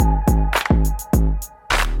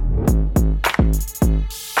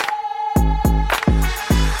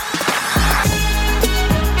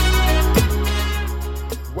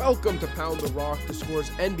Around the Rock, the Scores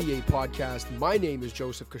NBA podcast. My name is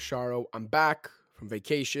Joseph Cacharo. I'm back from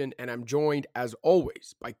vacation, and I'm joined, as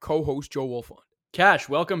always, by co-host Joe Wolfon. Cash,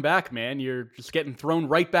 welcome back, man. You're just getting thrown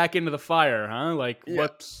right back into the fire, huh?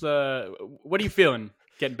 What are you feeling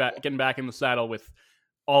getting back in the saddle with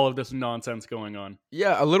all of this nonsense going on?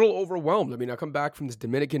 Yeah, a little overwhelmed. I mean, I come back from this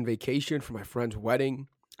Dominican vacation for my friend's wedding.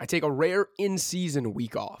 I take a rare in-season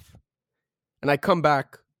week off, and I come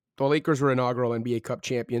back. The Lakers are inaugural NBA Cup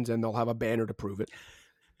champions, and they'll have a banner to prove it.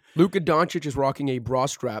 Luka Doncic is rocking a bra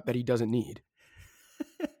strap that he doesn't need.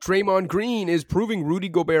 Draymond Green is proving Rudy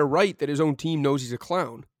Gobert right that his own team knows he's a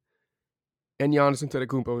clown. And Giannis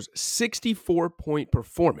Antetokounmpo's 64-point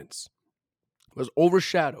performance was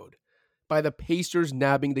overshadowed by the Pacers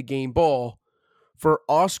nabbing the game ball for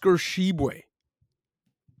Oscar Tshiebwe.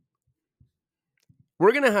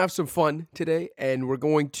 We're going to have some fun today, and we're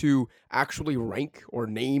going to actually rank or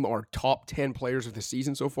name our top 10 players of the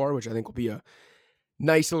season so far, which I think will be a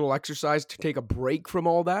nice little exercise to take a break from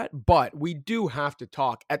all that. But we do have to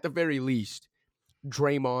talk, at the very least,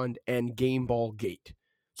 Draymond and Gameballgate.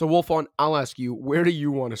 So, Wolfon, I'll ask you, where do you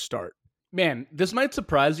want to start? Man, this might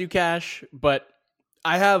surprise you, Cash, but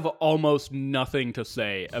I have almost nothing to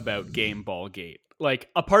say about Gameballgate. Like,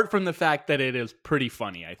 apart from the fact that it is pretty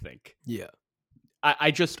funny, I think. Yeah.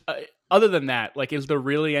 I just, other than that, like, is there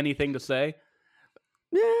really anything to say?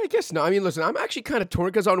 Yeah, I guess not. I mean, listen, I'm actually kind of torn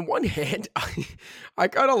because on one hand, I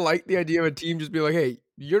kind of like the idea of a team just being like, hey,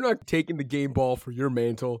 you're not taking the game ball for your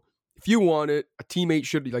mantle. If you want it, a teammate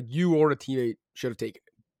should be like, you or a teammate should have taken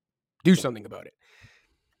it. Do something about it.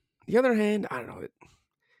 The other hand, I don't know.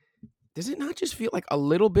 Does it not just feel like a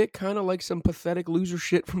little bit kind of like some pathetic loser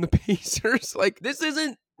shit from the Pacers? Like, this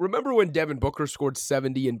isn't, remember when Devin Booker scored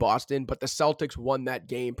 70 in Boston, but the Celtics won that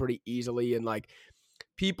game pretty easily, and like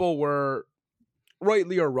people were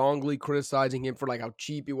rightly or wrongly criticizing him for like how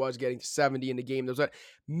cheap he was getting to 70 in the game. There's like,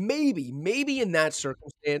 maybe in that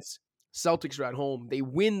circumstance, Celtics are at home. They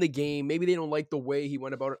win the game. Maybe they don't like the way he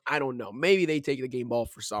went about it. I don't know. Maybe they take the game ball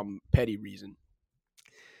for some petty reason.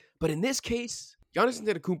 But in this case, Giannis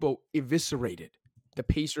Antetokounmpo eviscerated the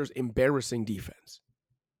Pacers' embarrassing defense.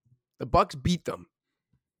 The Bucks beat them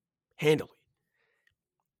handily.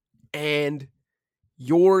 And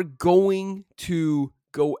you're going to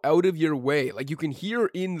go out of your way. Like, you can hear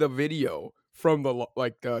in the video from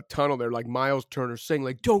the tunnel there, like Miles Turner saying,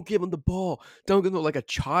 like, don't give him the ball. Don't give him, like, a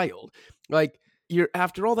child. Like,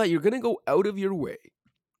 after all that, you're going to go out of your way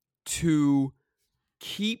to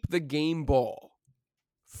keep the game ball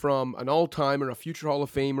from an all-timer, a future Hall of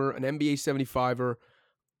Famer, an NBA 75er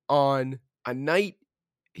on a night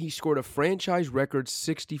he scored a franchise record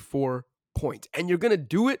 64 points. And you're going to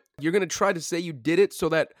do it. You're going to try to say you did it so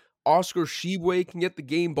that Oscar Tshiebwe can get the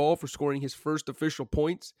game ball for scoring his first official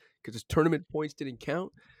points because his tournament points didn't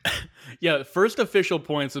count. Yeah, the first official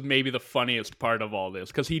points is maybe the funniest part of all this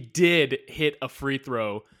because he did hit a free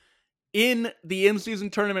throw in the in-season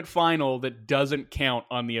tournament final that doesn't count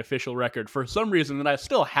on the official record for some reason that I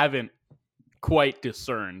still haven't quite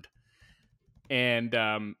discerned. And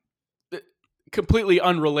completely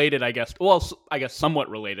unrelated, I guess. Well, I guess somewhat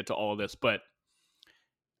related to all of this, but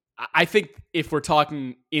I think if we're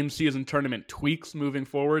talking in-season tournament tweaks moving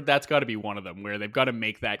forward, that's got to be one of them where they've got to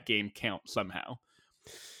make that game count somehow.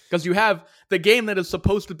 Because you have the game that is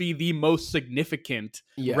supposed to be the most significant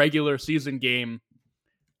regular season game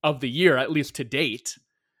of the year, at least to date.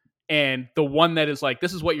 And the one that is like,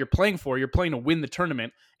 this is what you're playing for. You're playing to win the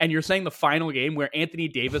tournament. And you're saying the final game where Anthony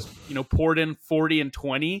Davis, poured in 40 and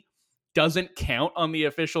 20 doesn't count on the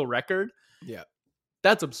official record. Yeah.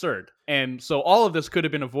 That's absurd. And so all of this could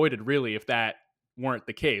have been avoided, really, if that weren't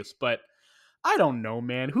the case. But I don't know,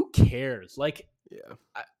 man. Who cares? Like,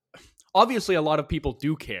 obviously, a lot of people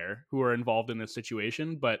do care who are involved in this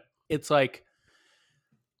situation. But it's like,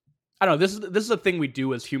 I don't know. This is a thing we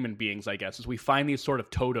do as human beings, I guess, is we find these sort of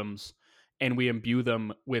totems and we imbue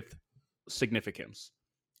them with significance.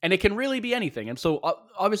 And it can really be anything. And so,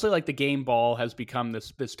 obviously, like the game ball has become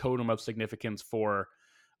this totem of significance for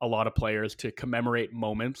a lot of players to commemorate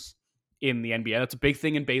moments in the NBA. That's a big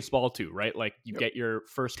thing in baseball too, right? Like you get your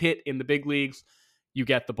first hit in the big leagues, you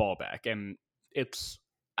get the ball back. And it's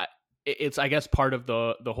I guess, part of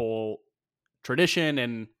the whole tradition.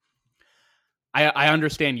 And I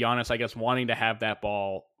understand Giannis, I guess, wanting to have that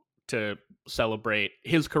ball to celebrate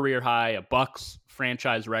his career high, a Bucks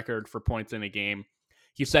franchise record for points in a game.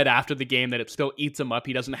 He said after the game that it still eats him up.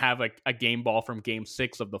 He doesn't have a game ball from game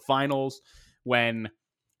 6 of the finals when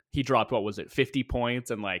he dropped, 50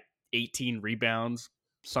 points and like 18 rebounds,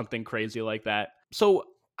 something crazy like that. So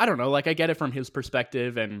I don't know, like I get it from his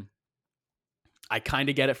perspective and I kind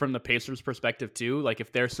of get it from the Pacers' perspective too. Like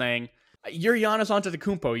if they're saying, You're Giannis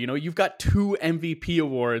Antetokounmpo. You've got 2 MVP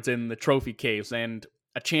awards in the trophy case and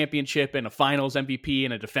a championship and a finals MVP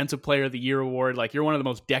and a defensive player of the year award. Like, you're one of the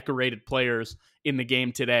most decorated players in the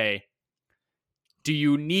game today. Do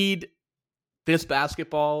you need this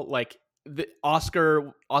basketball? Like, the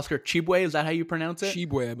Oscar Tshiebwe, is that how you pronounce it?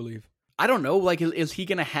 Tshiebwe, I believe. I don't know. Like, is he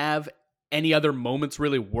going to have any other moments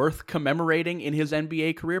really worth commemorating in his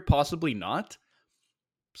NBA career? Possibly not.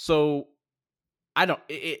 So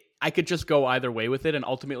I could just go either way with it. And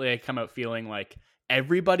ultimately I come out feeling like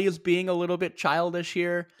everybody is being a little bit childish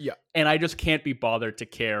here. Yeah. And I just can't be bothered to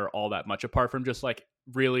care all that much, apart from just like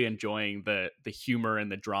really enjoying the humor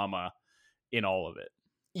and the drama in all of it.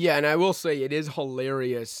 Yeah. And I will say it is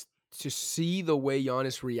hilarious to see the way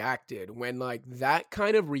Giannis reacted when like that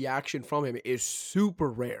kind of reaction from him is super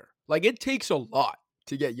rare. Like, it takes a lot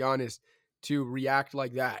to get Giannis to react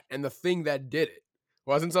like that. And the thing that did it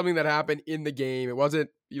wasn't something that happened in the game. It wasn't,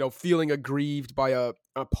 feeling aggrieved by a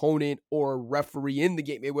opponent or referee in the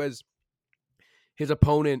game. It was his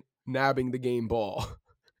opponent nabbing the game ball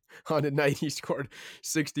on a night he scored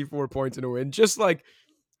 64 points in a win. Just like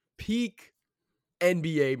peak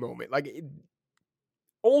NBA moment. Like,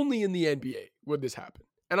 only in the NBA would this happen.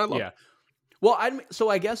 And I love it. Well,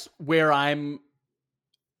 I guess where I'm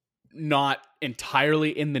not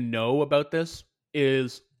entirely in the know about this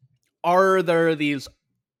is, are there these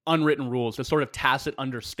unwritten rules, this sort of tacit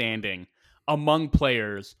understanding among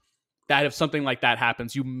players that if something like that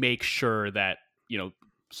happens, you make sure that,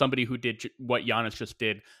 somebody who did what Giannis just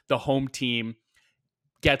did, the home team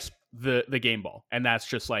gets the game ball. And that's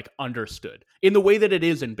just like understood in the way that it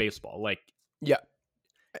is in baseball. Like, yeah,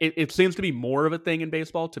 it seems to be more of a thing in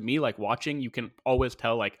baseball to me. Like, watching, you can always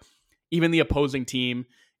tell, like, even the opposing team,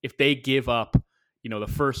 if they give up, the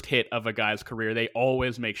first hit of a guy's career, they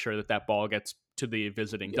always make sure that ball gets to the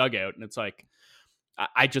visiting dugout. And it's like,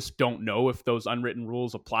 I just don't know if those unwritten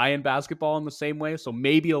rules apply in basketball in the same way. So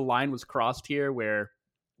maybe a line was crossed here where,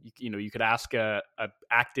 you could ask a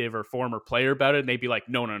active or former player about it, and they'd be like,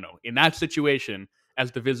 no. In that situation,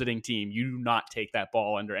 as the visiting team, you do not take that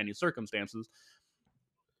ball under any circumstances.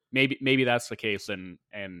 Maybe that's the case, and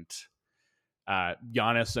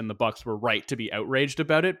Giannis and the Bucks were right to be outraged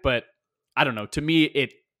about it, but I don't know. To me,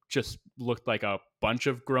 it just looked like a bunch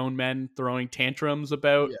of grown men throwing tantrums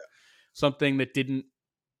about something that didn't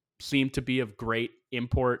seem to be of great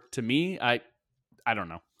import to me. I don't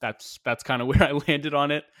know. That's kind of where I landed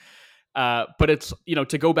on it. But it's,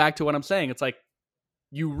 to go back to what I'm saying, it's like,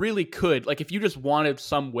 you really could, like, if you just wanted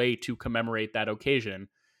some way to commemorate that occasion,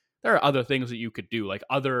 there are other things that you could do, like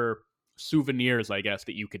other souvenirs, I guess,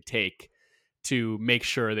 that you could take to make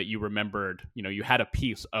sure that you remembered, you had a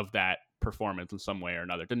piece of that performance in some way or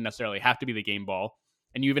another. It didn't necessarily have to be the game ball.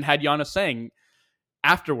 And you even had Giannis saying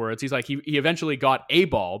afterwards, he's like, he eventually got a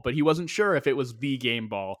ball, but he wasn't sure if it was the game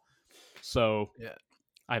ball. So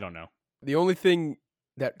I don't know. The only thing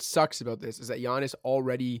that sucks about this is that Giannis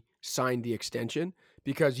already signed the extension,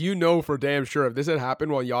 because for damn sure if this had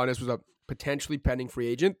happened while Giannis was a potentially pending free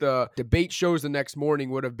agent, the debate shows the next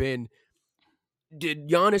morning would have been, did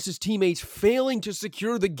Giannis's teammates failing to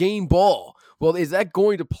secure the game ball? Well, is that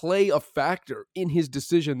going to play a factor in his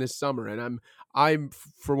decision this summer? And I'm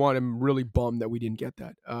for one, I'm really bummed that we didn't get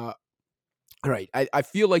that. All right. I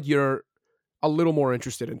feel like you're a little more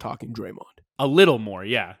interested in talking Draymond. A little more,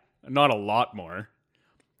 yeah. Not a lot more.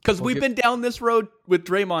 Because we've been down this road with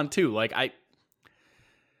Draymond too. Like, I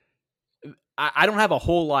don't have a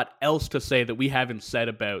whole lot else to say that we haven't said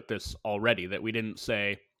about this already, that we didn't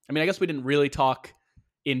say. I mean, I guess we didn't really talk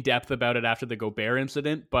in depth about it after the Gobert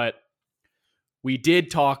incident, but we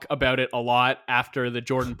did talk about it a lot after the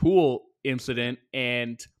Jordan Poole incident.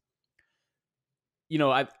 And,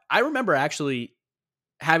 I remember actually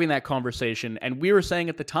having that conversation, and we were saying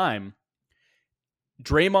at the time,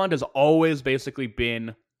 Draymond has always basically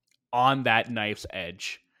been on that knife's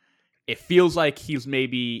edge. It feels like he's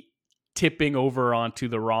maybe tipping over onto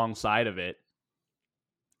the wrong side of it.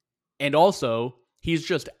 And also, he's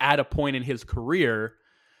just at a point in his career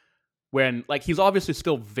when, like, he's obviously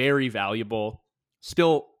still very valuable,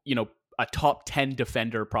 still, a top 10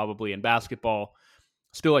 defender probably in basketball,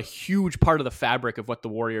 still a huge part of the fabric of what the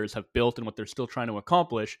Warriors have built and what they're still trying to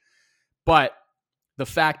accomplish. But the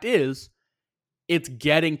fact is, it's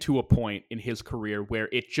getting to a point in his career where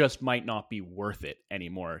it just might not be worth it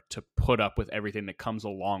anymore to put up with everything that comes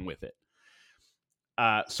along with it.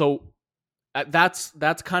 So that's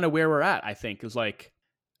kind of where we're at, I think, is like,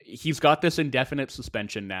 he's got this indefinite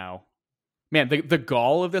suspension now. Man, the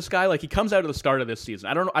gall of this guy, like, he comes out at the start of this season.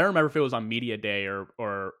 I don't remember if it was on media day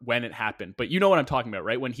or when it happened, but you know what I'm talking about,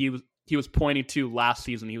 right? When he was pointing to last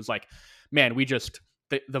season, he was like, man, we just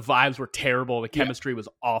the vibes were terrible. The chemistry was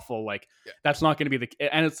awful. Like that's not going to be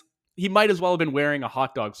and he might as well have been wearing a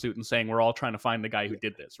hot dog suit and saying, we're all trying to find the guy who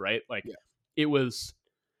did this. Right. Like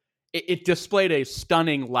it displayed a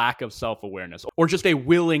stunning lack of self-awareness, or just a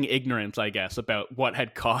willing ignorance, I guess, about what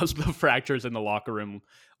had caused the fractures in the locker room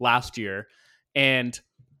last year. And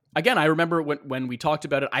again, I remember when we talked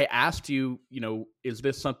about it, I asked you, is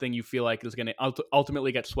this something you feel like is going to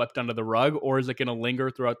ultimately get swept under the rug, or is it going to linger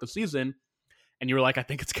throughout the season? And you were like, I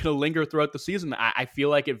think it's going to linger throughout the season. I feel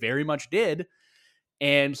like it very much did.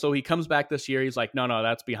 And so he comes back this year. He's like, no,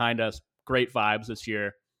 that's behind us. Great vibes this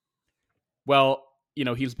year. Well,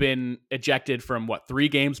 he's been ejected from 3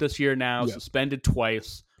 games this year now, suspended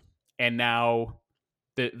twice. And now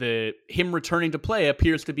the him returning to play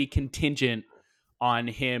appears to be contingent on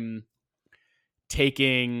him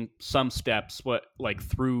taking some steps,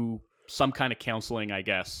 through some kind of counseling, I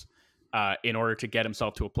guess, in order to get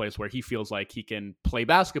himself to a place where he feels like he can play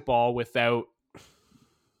basketball without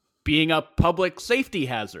being a public safety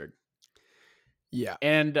hazard. Yeah.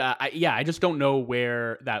 And I just don't know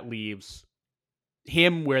where that leaves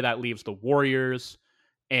him, where that leaves the Warriors.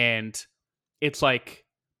 And it's like,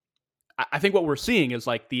 I think what we're seeing is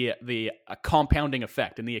like the compounding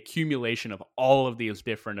effect and the accumulation of all of these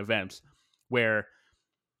different events, where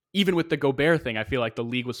even with the Gobert thing, I feel like the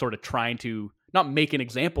league was sort of trying to not make an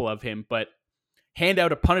example of him, but hand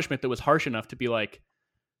out a punishment that was harsh enough to be like,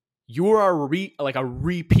 you are a repeat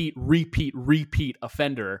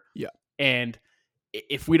offender. Yeah. And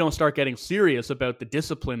if we don't start getting serious about the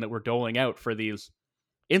discipline that we're doling out for these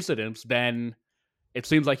incidents, then it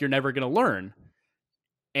seems like you're never going to learn.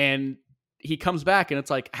 And he comes back and it's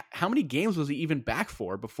like, how many games was he even back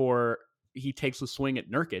for before he takes a swing at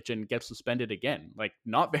Nurkic and gets suspended again? Like,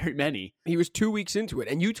 not very many. He was 2 weeks into it.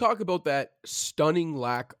 And you talk about that stunning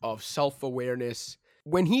lack of self-awareness.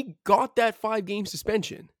 When he got that 5-game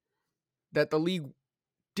suspension that the league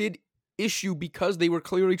did issue because they were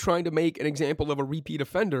clearly trying to make an example of a repeat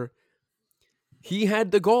offender, he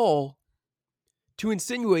had the gall to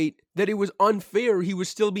insinuate that it was unfair he was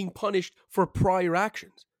still being punished for prior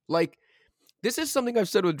actions. Like, this is something I've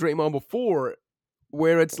said with Draymond before,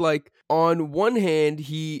 where it's like, on one hand,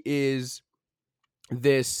 he is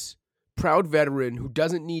this proud veteran who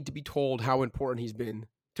doesn't need to be told how important he's been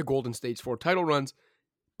to Golden State's 4 title runs,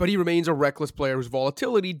 but he remains a reckless player whose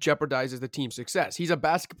volatility jeopardizes the team's success. He's a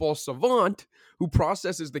basketball savant who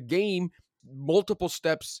processes the game multiple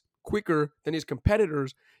steps quicker than his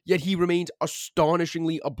competitors, yet he remains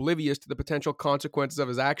astonishingly oblivious to the potential consequences of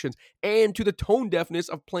his actions and to the tone deafness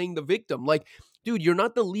of playing the victim. Like, dude, you're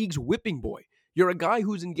not the league's whipping boy. You're a guy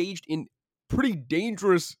who's engaged in pretty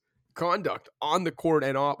dangerous conduct on the court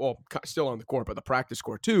and off, well, still on the court, but the practice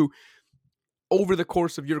court too, over the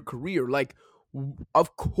course of your career. Like,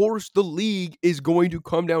 of course the league is going to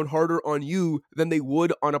come down harder on you than they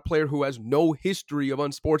would on a player who has no history of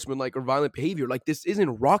unsportsmanlike or violent behavior. Like, this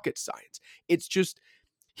isn't rocket science. It's just,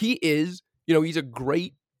 he is, he's a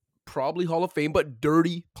great, probably Hall of Fame, but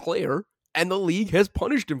dirty player. And the league has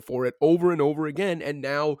punished him for it over and over again. And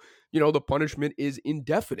now, the punishment is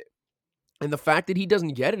indefinite. And the fact that he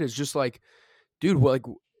doesn't get it is just like, dude, like,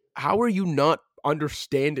 how are you not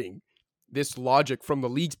understanding this logic from the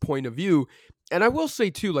league's point of view? And I will say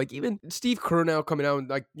too, like, even Steve Kerr now coming out and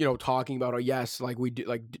like, talking about, oh yes, like we do,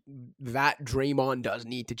 like that Draymond does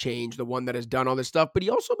need to change, the one that has done all this stuff. But he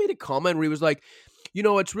also made a comment where he was like,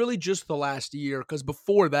 it's really just the last year, because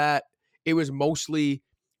before that it was mostly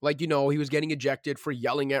like, he was getting ejected for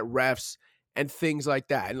yelling at refs and things like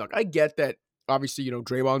that. And look, I get that. Obviously,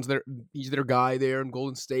 Draymond's he's their guy there in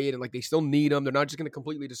Golden State, and like they still need him. They're not just going to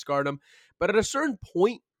completely discard him. But at a certain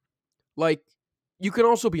point, like, you can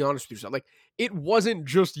also be honest with yourself. Like, it wasn't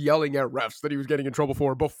just yelling at refs that he was getting in trouble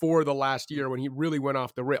for before the last year when he really went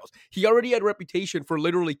off the rails. He already had a reputation for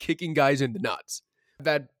literally kicking guys in the nuts.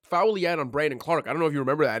 That foul he had on Brandon Clark, I don't know if you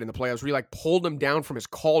remember that in the playoffs, where he like pulled him down from his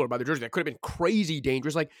collar by the jersey. That could have been crazy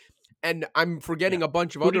dangerous. Like, and I'm forgetting a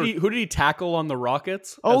bunch of other. Who did he tackle on the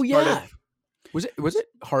Rockets? Oh yeah, was it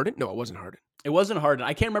Harden? No, it wasn't Harden. It wasn't Harden.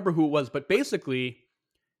 I can't remember who it was, but basically,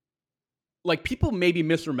 like, people maybe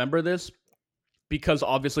misremember this because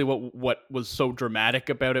obviously what was so dramatic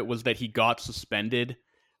about it was that he got suspended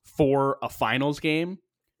for a finals game,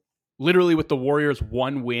 literally with the Warriors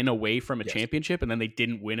 1 win away from a championship, and then they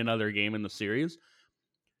didn't win another game in the series.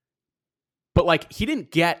 But like, he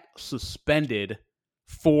didn't get suspended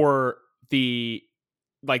for the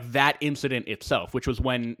that incident itself, which was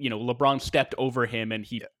when, LeBron stepped over him and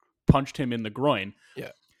he punched him in the groin.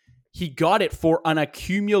 Yeah. He got it for an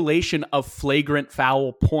accumulation of flagrant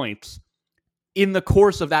foul points in the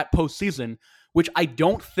course of that postseason, which I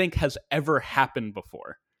don't think has ever happened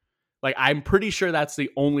before. Like, I'm pretty sure that's the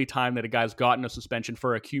only time that a guy's gotten a suspension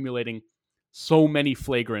for accumulating so many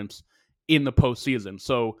flagrants in the postseason.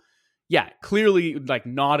 So, yeah, clearly, like,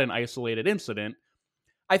 not an isolated incident.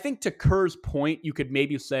 I think to Kerr's point, you could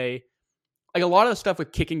maybe say, like, a lot of the stuff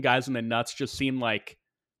with kicking guys in the nuts just seemed like,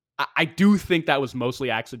 I do think that was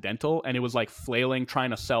mostly accidental, and it was like flailing,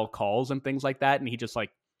 trying to sell calls and things like that, and he just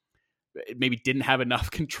like maybe didn't have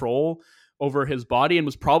enough control over his body and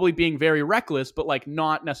was probably being very reckless, but like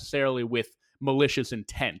not necessarily with malicious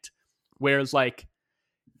intent. Whereas like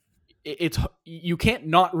it's you can't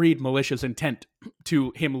not read malicious intent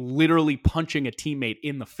to him literally punching a teammate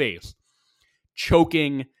in the face,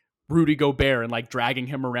 choking Rudy Gobert and like dragging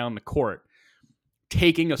him around the court,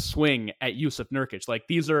 taking a swing at Yusuf Nurkic. Like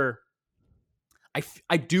these are,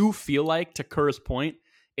 I do feel like, to Kerr's point,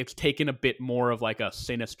 it's taken a bit more of like a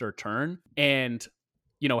sinister turn. And,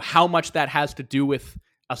 you know, how much that has to do with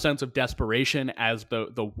a sense of desperation as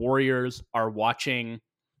the Warriors are watching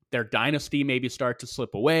their dynasty maybe start to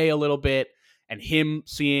slip away a little bit, and him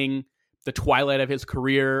seeing the twilight of his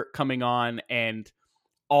career coming on, and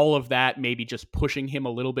all of that maybe just pushing him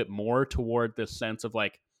a little bit more toward this sense of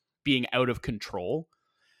like being out of control.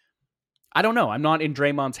 I don't know. I'm not in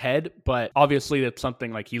Draymond's head, but obviously it's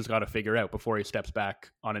something like he's got to figure out before he steps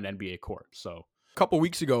back on an NBA court. So a couple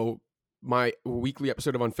weeks ago, my weekly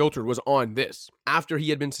episode of Unfiltered was on this. After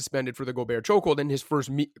he had been suspended for the Gobert chokehold, and his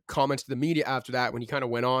first comments to the media after that, when he kind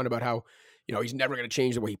of went on about how, you know, he's never going to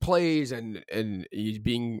change the way he plays, and he's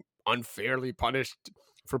being unfairly punished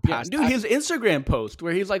for past. Yeah, dude, his Instagram post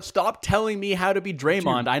where he's like, "Stop telling me how to be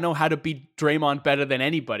Draymond. Dude, I know how to be Draymond better than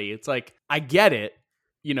anybody." It's like, I get it.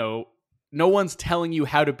 You know, no one's telling you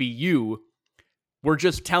how to be you. We're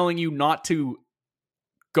just telling you not to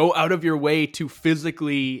go out of your way to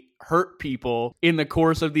physically hurt people in the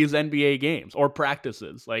course of these NBA games or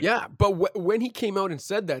practices. Like, yeah, but when he came out and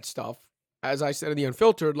said that stuff, as I said in the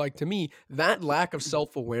Unfiltered, like, to me, that lack of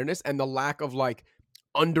self-awareness and the lack of like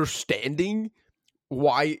understanding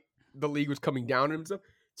why the league was coming down on himself,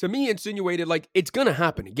 to me insinuated like it's going to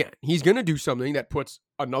happen again. He's going to do something that puts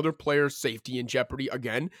another player's safety in jeopardy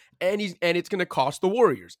again, and it's going to cost the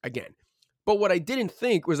Warriors again. But what I didn't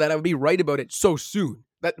think was that I would be right about it so soon,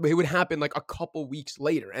 that it would happen like a couple weeks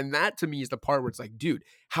later. And that to me is the part where it's like, dude,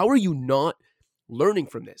 how are you not learning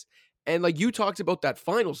from this? And like you talked about that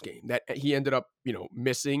finals game that he ended up, you know,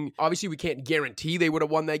 missing. Obviously, we can't guarantee they would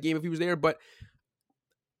have won that game if he was there, but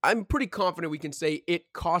I'm pretty confident we can say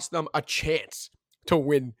it cost them a chance to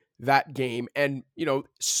win that game and, you know,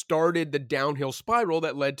 started the downhill spiral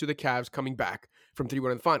that led to the Cavs coming back from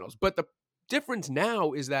 3-1 in the finals. But the difference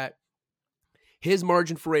now is that his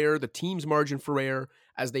margin for error, the team's margin for error,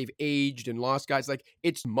 as they've aged and lost guys, like,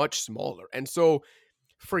 it's much smaller. And so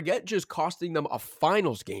forget just costing them a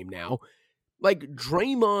finals game now. Like,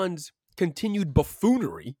 Draymond's continued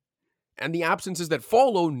buffoonery and the absences that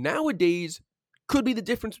follow nowadays could be the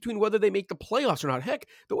difference between whether they make the playoffs or not. Heck,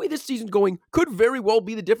 the way this season's going could very well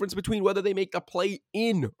be the difference between whether they make the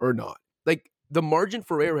play-in or not. Like, the margin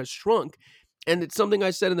for error has shrunk, and it's something I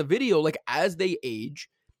said in the video, like, as they age,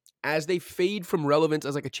 as they fade from relevance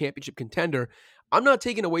as like a championship contender, I'm not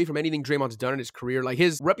taking away from anything Draymond's done in his career. Like,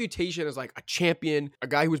 his reputation as like a champion, a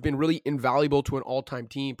guy who's been really invaluable to an all-time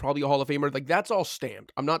team, probably a Hall of Famer, like, that's all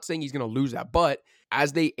stamped. I'm not saying he's going to lose that, but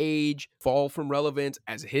as they age, fall from relevance,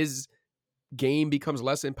 as his game becomes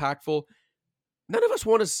less impactful, none of us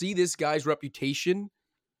want to see this guy's reputation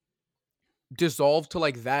dissolve to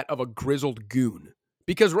like that of a grizzled goon.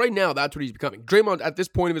 Because right now, that's what he's becoming. Draymond, at this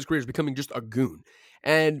point of his career, is becoming just a goon.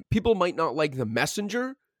 And people might not like the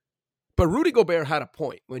messenger, but Rudy Gobert had a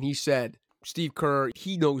point when he said, Steve Kerr,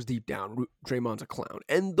 he knows deep down Draymond's a clown.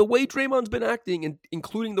 And the way Draymond's been acting, and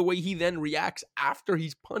including the way he then reacts after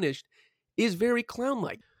he's punished, is very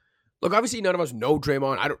clown-like. Look, obviously none of us know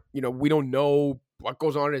Draymond. We don't know what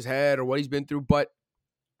goes on in his head or what he's been through, but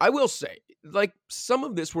I will say, like, some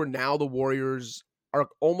of this where now the Warriors are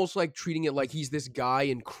almost like treating it like he's this guy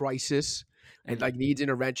in crisis and like needs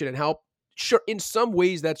intervention and help. Sure, in some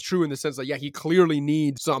ways that's true in the sense that, yeah, he clearly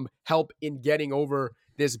needs some help in getting over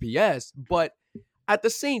this BS. But at the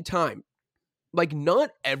same time, like,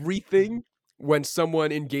 not everything when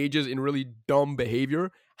someone engages in really dumb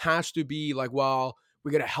behavior has to be like, well,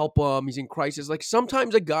 we got to help him, he's in crisis. Like,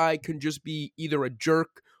 sometimes a guy can just be either a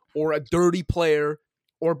jerk or a dirty player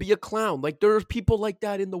or be a clown. Like, there's people like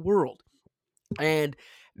that in the world. And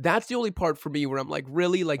that's the only part for me where I'm like,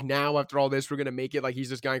 really, like, now after all this, we're going to make it like he's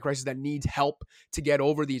this guy in crisis that needs help to get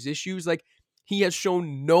over these issues. Like, he has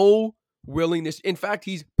shown no willingness. In fact,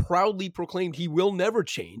 he's proudly proclaimed he will never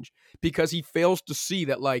change because he fails to see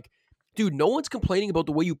that, like, Dude, no one's complaining about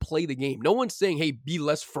the way you play the game. No one's saying, hey, be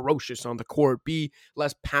less ferocious on the court, be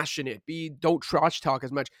less passionate, don't trash talk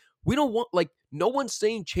as much. We don't want, like, no one's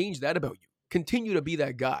saying change that about you. Continue to be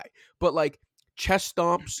that guy. But like chest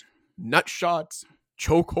stomps, nut shots,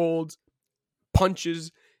 chokeholds,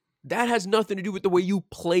 punches, that has nothing to do with the way you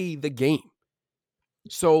play the game.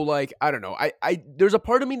 So like, I don't know. I there's a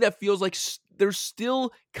part of me that feels like they're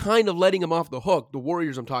still kind of letting him off the hook, the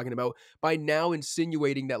Warriors I'm talking about, by now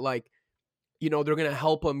insinuating that, like, you know, they're going to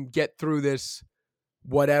help him get through this,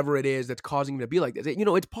 whatever it is that's causing him to be like this. You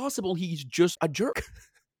know, it's possible he's just a jerk.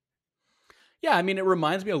 Yeah, I mean, it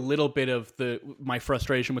reminds me a little bit of my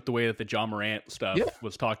frustration with the way that the John Morant stuff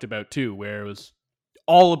was talked about too, where it was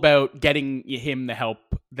all about getting him the help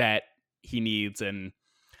that he needs. And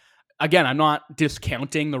again, I'm not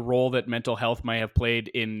discounting the role that mental health might have played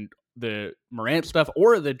in the Morant stuff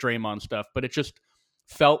or the Draymond stuff, but it just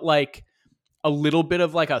felt like a little bit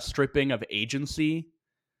of like a stripping of agency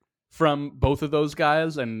from both of those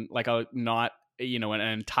guys, and like a not, you know, an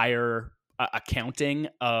entire accounting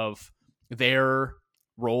of their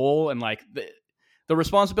role and like the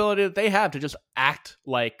responsibility that they have to just act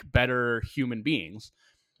like better human beings.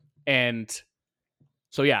 And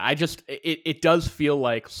so, yeah, it does feel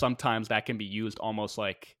like sometimes that can be used almost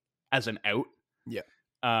like as an out. Yeah.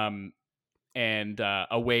 And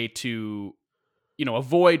a way to, you know,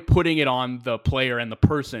 avoid putting it on the player and the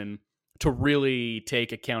person to really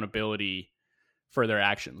take accountability for their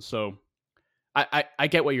actions. So I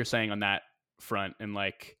get what you're saying on that front. And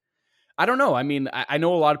like, I don't know. I mean, I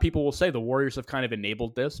know a lot of people will say the Warriors have kind of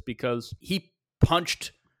enabled this because he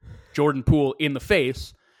punched Jordan Poole in the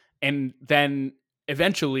face, and then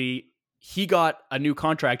eventually he got a new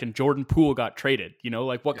contract and Jordan Poole got traded. You know,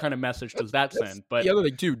 like what kind of message does that send? But the other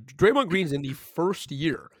thing too, Draymond Green's in the first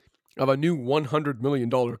year of a new $100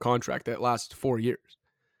 million contract that lasts 4 years.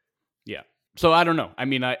 Yeah. So I don't know. I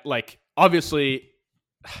mean, obviously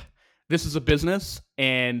this is a business,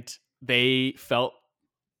 and they felt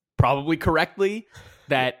probably correctly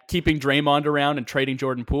that keeping Draymond around and trading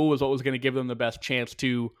Jordan Poole was what was going to give them the best chance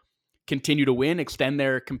to continue to win, extend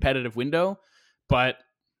their competitive window. But,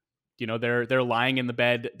 you know, they're lying in the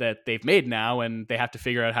bed that they've made now, and they have to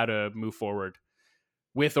figure out how to move forward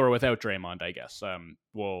with or without Draymond, I guess.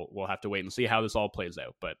 We'll have to wait and see how this all plays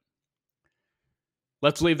out. But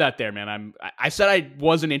let's leave that there, man. I said I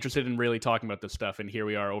wasn't interested in really talking about this stuff, and here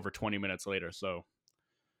we are over 20 minutes later. So,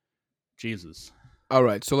 Jesus. All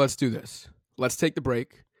right, so let's do this. Let's take the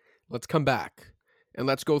break. Let's come back, and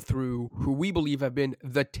let's go through who we believe have been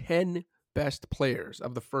the 10 best players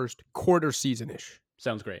of the first quarter season-ish.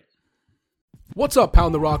 Sounds great. What's up,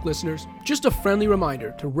 Pound the Rock listeners? Just a friendly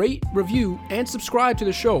reminder to rate, review, and subscribe to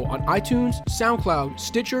the show on iTunes, SoundCloud,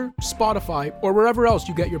 Stitcher, Spotify, or wherever else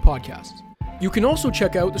you get your podcasts. You can also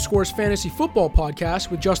check out the Score's Fantasy Football podcast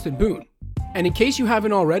with Justin Boone. And in case you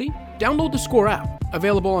haven't already, download the Score app,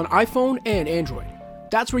 available on iPhone and Android.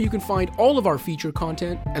 That's where you can find all of our featured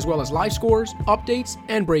content, as well as live scores, updates,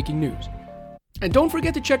 and breaking news. And don't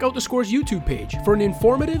forget to check out the Score's YouTube page for an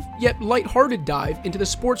informative yet lighthearted dive into the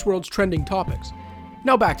sports world's trending topics.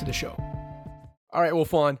 Now back to the show. All right, well,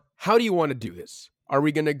 Fawn, how do you want to do this? Are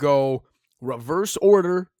we going to go reverse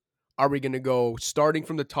order? Are we going to go starting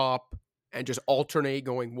from the top and just alternate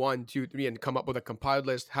going 1, 2, 3 and come up with a compiled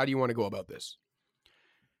list? How do you want to go about this?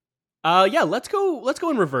 Yeah, let's go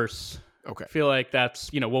in reverse. Okay. I feel like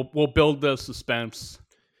that's, you know, we'll build the suspense.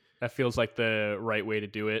 That feels like the right way to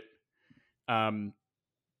do it.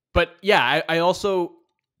 But yeah, I also,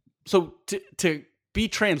 so to be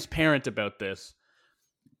transparent about this,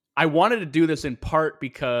 I wanted to do this in part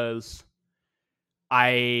because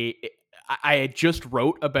I had just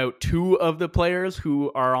wrote about 2 of the players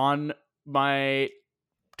who are on my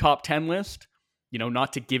top 10 list, you know,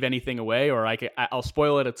 not to give anything away, or I'll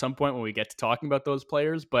spoil it at some point when we get to talking about those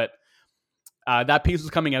players. But that piece is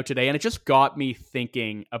coming out today, and it just got me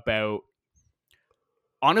thinking about,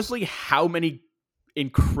 honestly, how many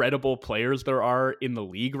incredible players there are in the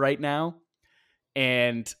league right now,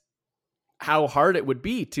 and how hard it would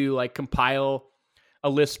be to like compile a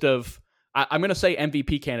list of, I'm going to say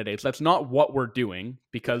MVP candidates. That's not what we're doing,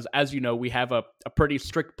 because as you know, we have a pretty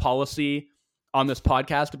strict policy on this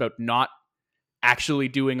podcast about not actually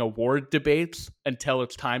doing award debates until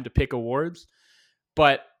it's time to pick awards.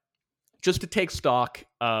 But just to take stock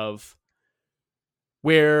of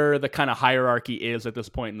where the kind of hierarchy is at this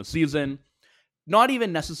point in the season, not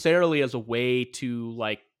even necessarily as a way to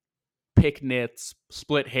like pick nits,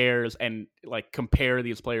 split hairs, and like compare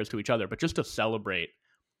these players to each other, but just to celebrate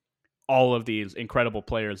all of these incredible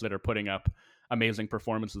players that are putting up amazing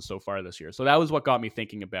performances so far this year. So that was what got me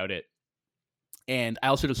thinking about it. And I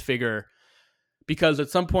also just figure, because at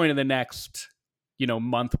some point in the next,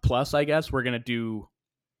 month plus, I guess, we're going to do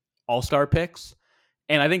all-star picks.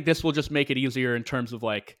 And I think this will just make it easier in terms of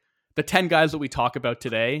like the 10 guys that we talk about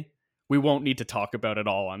today, we won't need to talk about it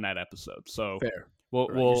all on that episode. So Fair.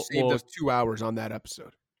 we'll you saved us 2 hours on that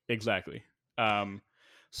episode. Exactly.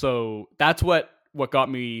 So that's what got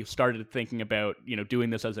me started thinking about, doing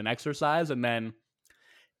this as an exercise. And then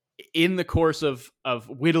in the course of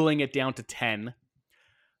whittling it down to 10,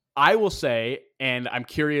 I will say, and I'm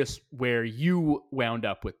curious where you wound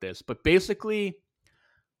up with this, but basically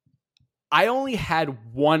I only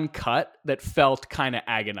had one cut that felt kind of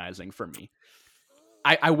agonizing for me.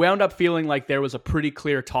 I wound up feeling like there was a pretty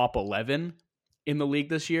clear top 11 in the league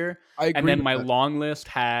this year. I agree. And then my long list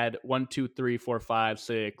had 1, 2, 3, 4, 5,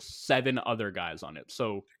 6, 7 other guys on it.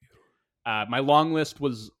 So my long list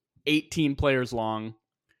was 18 players long.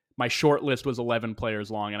 My short list was 11 players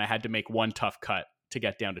long, and I had to make one tough cut to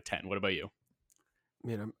get down to 10. What about you?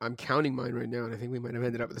 Man, I'm counting mine right now, and I think we might have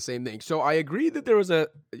ended up with the same thing. So I agree that there was a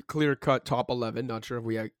clear-cut top 11. Not sure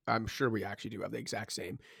if I'm sure we actually do have the exact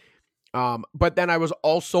same. But then I was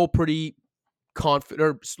also pretty confident,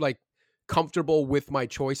 or like comfortable with my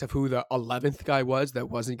choice of who the 11th guy was that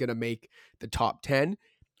wasn't going to make the top 10.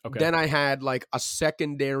 Okay. Then I had like a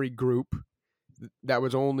secondary group that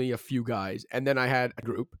was only a few guys. And then I had a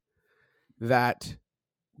group that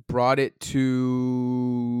brought it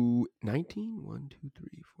to 19. 1, 2,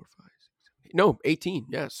 3, 4, 5, 6, 7, 8. No, 18.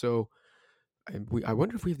 Yeah. So I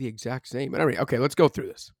wonder if we have the exact same. But anyway, okay, let's go through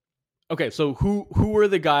this. Okay, so who were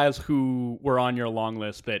the guys who were on your long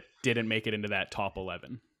list that didn't make it into that top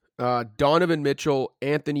 11? Donovan Mitchell,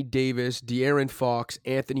 Anthony Davis, De'Aaron Fox,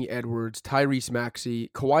 Anthony Edwards, Tyrese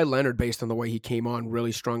Maxey, Kawhi Leonard, based on the way he came on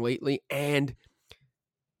really strong lately. And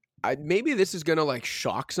maybe this is going to like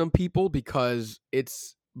shock some people because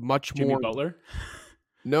it's much Jimmy more. Butler?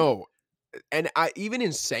 No. And even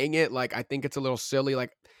in saying it, like, I think it's a little silly.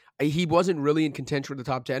 Like, he wasn't really in contention for the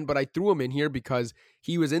top 10, but I threw him in here because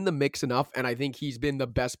he was in the mix enough, and I think he's been the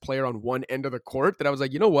best player on one end of the court that I was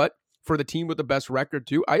like, you know what? For the team with the best record,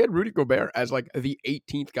 too, I had Rudy Gobert as, like, the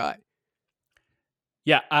 18th guy.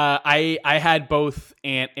 Yeah, I had both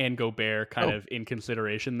Ant and Gobert kind of in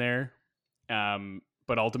consideration there.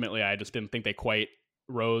 But ultimately, I just didn't think they quite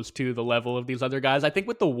rose to the level of these other guys. I think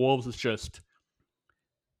with the Wolves,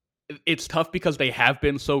 it's tough because they have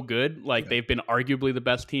been so good. Like, they've been arguably the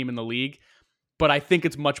best team in the league, but I think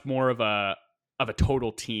it's much more of a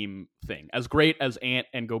total team thing. As great as Ant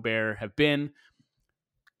and Gobert have been,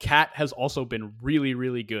 Cat has also been really,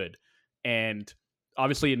 really good. And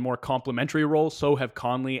obviously in more complementary roles, so have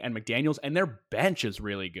Conley and McDaniels, and their bench is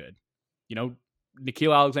really good.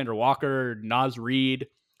 Nickeil Alexander-Walker, Naz Reid,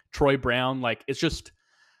 Troy Brown, like, it's just...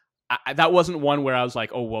 that wasn't one where I was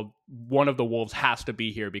like, oh, well, one of the Wolves has to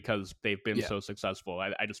be here because they've been so successful.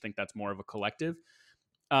 I just think that's more of a collective.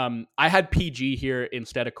 I had PG here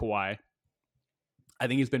instead of Kawhi. I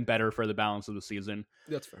think he's been better for the balance of the season.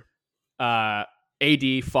 That's fair.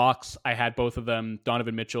 AD, Fox, I had both of them.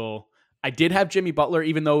 Donovan Mitchell. I did have Jimmy Butler,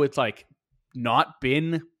 even though it's like not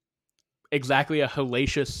been exactly a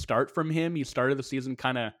hellacious start from him. He started the season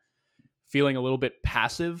kind of feeling a little bit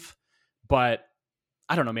passive, but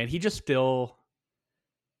I don't know, man. He just still,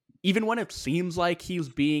 even when it seems like he's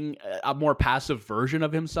being a more passive version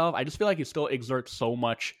of himself, I just feel like he still exerts so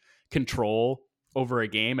much control over a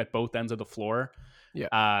game at both ends of the floor.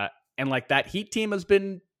 Yeah. And like that Heat team has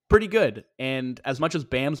been pretty good. And as much as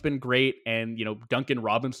Bam's been great and, Duncan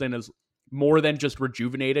Robinson is more than just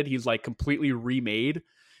rejuvenated, he's like completely remade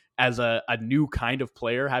as a new kind of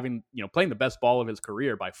player, having, playing the best ball of his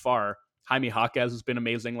career by far. Jaime Jaquez has been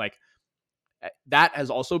amazing. Like, that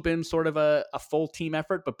has also been sort of a full team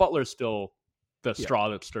effort, but Butler's still the straw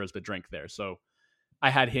that stirs the drink there. So I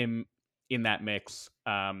had him in that mix.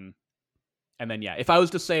 And then, if I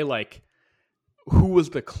was to say like who was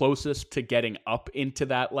the closest to getting up into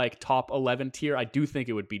that like top 11 tier, I do think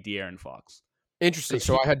it would be De'Aaron Fox. Interesting.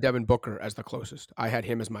 So I had Devin Booker as the closest. I had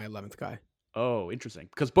him as my 11th guy. Oh, interesting.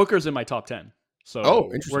 Because Booker's in my top 10. So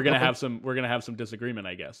we're gonna have some disagreement,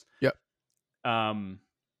 I guess. Yep.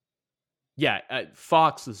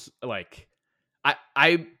 Fox is like,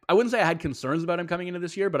 I wouldn't say I had concerns about him coming into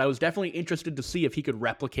this year, but I was definitely interested to see if he could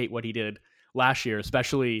replicate what he did last year,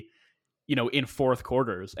 especially, in fourth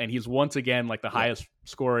quarters. And he's once again like the highest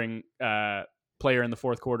scoring player in the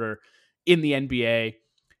fourth quarter in the NBA.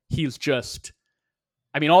 He's just,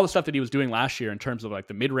 all the stuff that he was doing last year in terms of like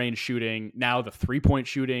the mid-range shooting, now the 3-point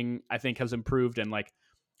shooting, I think has improved, and like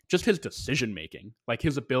just his decision making, like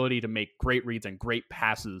his ability to make great reads and great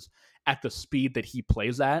passes at the speed that he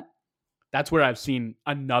plays at. That's where I've seen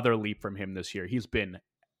another leap from him this year. He's been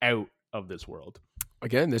out of this world.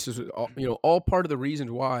 Again, this is all part of the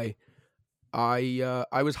reasons why I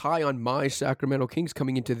was high on my Sacramento Kings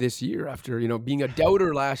coming into this year after being a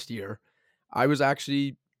doubter last year. I was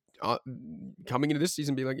actually coming into this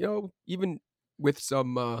season being like, even with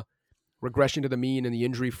some regression to the mean and the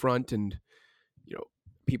injury front, and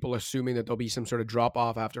people assuming that there'll be some sort of drop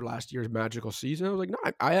off after last year's magical season, I was like, no,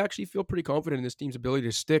 I actually feel pretty confident in this team's ability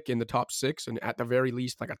to stick in the top 6 and at the very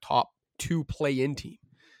least like a top 2 play-in team.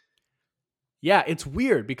 Yeah, it's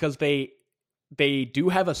weird because they do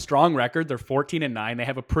have a strong record. They're 14-9. They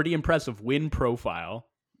have a pretty impressive win profile.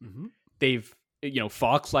 Mm-hmm. They've,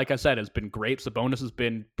 Fox, like I said, has been great. Sabonis has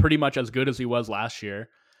been pretty much as good as he was last year.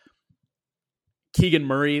 Keegan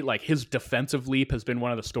Murray, like his defensive leap has been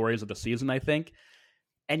one of the stories of the season, I think.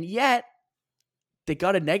 And yet, they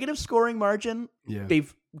got a negative scoring margin. Yeah.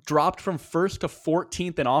 They've dropped from 1st to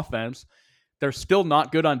 14th in offense. They're still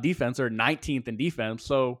not good on defense. They're 19th in defense.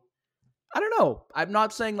 So, I don't know. I'm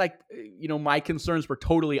not saying my concerns were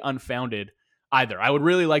totally unfounded either. I would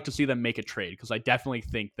really like to see them make a trade because I definitely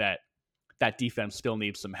think that defense still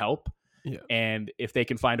needs some help. Yeah. And if they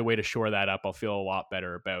can find a way to shore that up, I'll feel a lot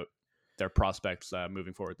better about their prospects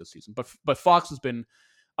moving forward this season. But Fox has been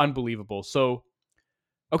unbelievable. So,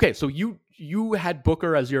 okay, so you had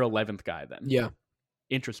Booker as your 11th guy then. Yeah.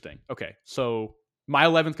 Interesting. Okay, so my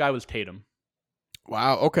 11th guy was Tatum.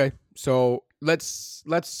 Wow. Okay. So let's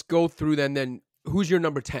go through then. Who's your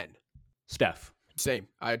number 10? Steph. Same.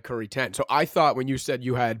 I had Curry 10. So I thought when you said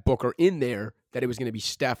you had Booker in there that it was going to be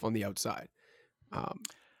Steph on the outside.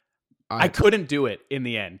 I couldn't do it in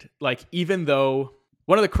the end. Like, even though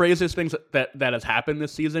one of the craziest things that has happened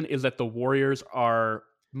this season is that the Warriors are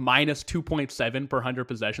minus 2.7 per 100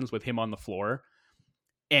 possessions with him on the floor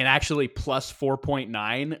and actually plus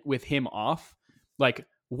 4.9 with him off. Like,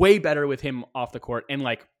 way better with him off the court. And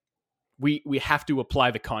like, we have to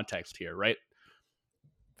apply the context here, right?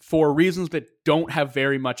 For reasons that don't have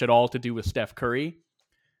very much at all to do with Steph Curry,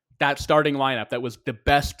 that starting lineup that was the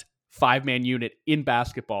best 5-man unit in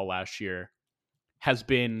basketball last year has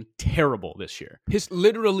been terrible this year.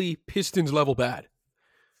 Literally Pistons level bad.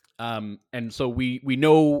 And so we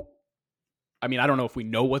know, I mean, I don't know if we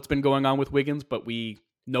know what's been going on with Wiggins, but we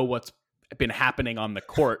know what's been happening on the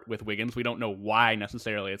court with Wiggins. We don't know why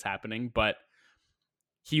necessarily it's happening, but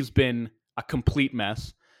he's been a complete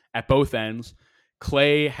mess at both ends.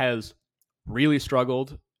 Clay has really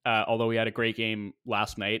struggled, although he had a great game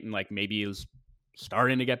last night and like maybe is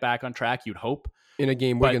starting to get back on track, you'd hope. In a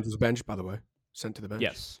game, Wiggins was benched, by the way. Sent to the bench.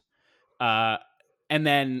 Yes. And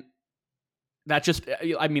then that just,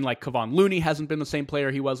 I mean, like Kevon Looney hasn't been the same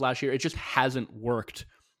player he was last year. It just hasn't worked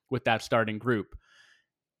with that starting group.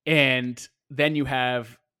 And then you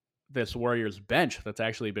have this Warriors bench that's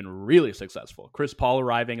actually been really successful. Chris Paul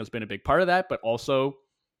arriving has been a big part of that, but also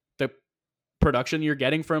the production you're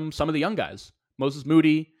getting from some of the young guys. Moses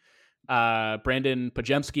Moody, Brandon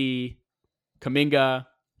Pajemski, Kuminga,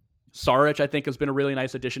 Saric, I think, has been a really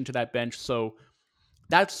nice addition to that bench. So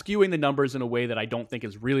that's skewing the numbers in a way that I don't think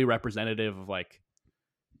is really representative of like,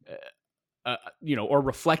 or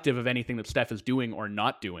reflective of anything that Steph is doing or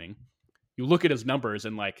not doing. You look at his numbers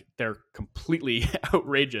and like they're completely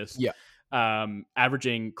outrageous. Yeah.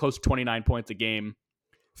 Averaging close to 29 points a game,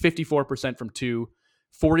 54% from 2,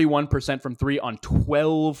 41% from 3 on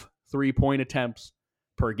 12 3-point attempts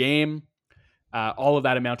per game. All of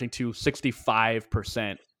that amounting to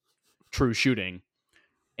 65% true shooting.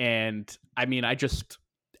 And I mean,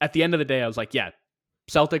 at the end of the day, I was like, yeah,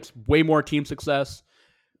 Celtics, way more team success.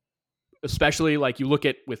 Especially like you look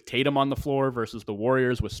at with Tatum on the floor versus the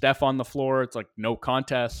Warriors with Steph on the floor. It's like no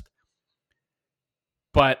contest.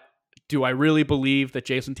 But do I really believe that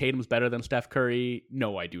Jason Tatum is better than Steph Curry?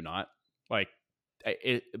 No, I do not. Like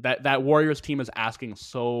that Warriors team is asking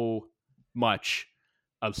so much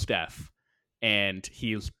of Steph, and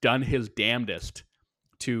he's done his damnedest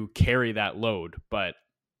to carry that load. But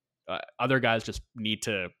other guys just need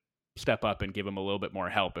to step up and give him a little bit more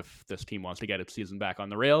help if this team wants to get its season back on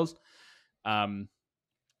the rails.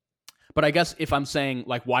 But I guess if I'm saying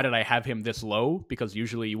like, why did I have him this low? Because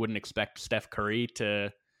usually you wouldn't expect Steph Curry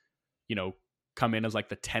to, come in as like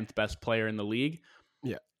the 10th best player in the league.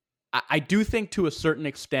 Yeah. I do think to a certain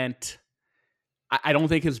extent, I don't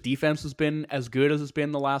think his defense has been as good as it's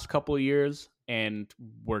been the last couple of years. And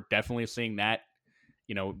we're definitely seeing that,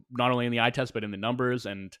 not only in the eye test, but in the numbers.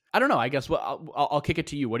 And I don't know, I guess I'll kick it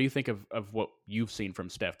to you. What do you think of what you've seen from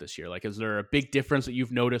Steph this year? Like, is there a big difference that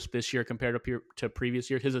you've noticed this year compared to previous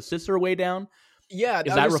years? His assists are way down. Yeah.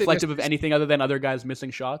 Is that reflective of anything other than other guys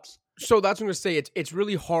missing shots? So that's what I'm going to say. It's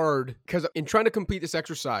really hard because in trying to complete this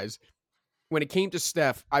exercise, when it came to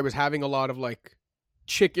Steph, I was having a lot of like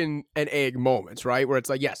chicken and egg moments, right? Where it's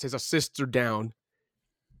like, yes, his assists are down,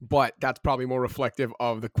 but that's probably more reflective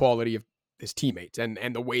of the quality of his teammates and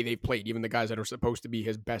the way they've played, even the guys that are supposed to be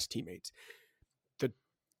his best teammates. The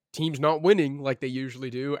team's not winning like they usually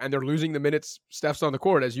do, and they're losing the minutes Steph's on the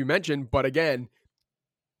court, as you mentioned. But again,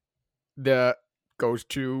 the goes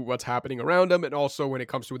to what's happening around them, and also when it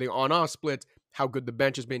comes to the on-off splits, how good the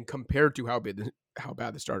bench has been compared to how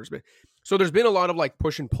bad the starter's been. So there's been a lot of like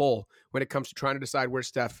push and pull when it comes to trying to decide where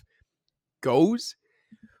Steph goes.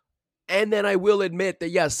 And then I will admit that,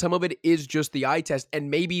 yes, some of it is just the eye test.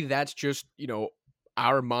 And maybe that's just,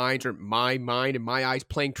 our minds or my mind and my eyes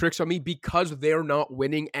playing tricks on me because they're not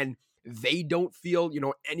winning and they don't feel,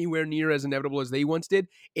 anywhere near as inevitable as they once did.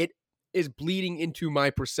 It is bleeding into my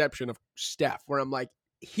perception of Steph, where I'm like,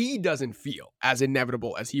 he doesn't feel as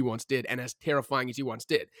inevitable as he once did and as terrifying as he once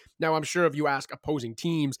did. Now, I'm sure if you ask opposing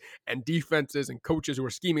teams and defenses and coaches who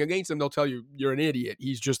are scheming against him, they'll tell you you're an idiot.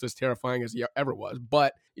 He's just as terrifying as he ever was.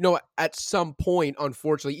 But, at some point,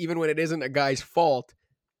 unfortunately, even when it isn't a guy's fault,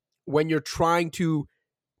 when you're trying to,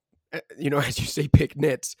 as you say, pick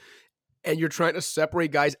nits, and you're trying to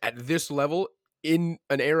separate guys at this level in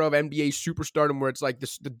an era of NBA superstardom where it's like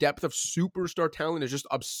this, the depth of superstar talent is just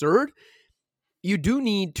absurd, you do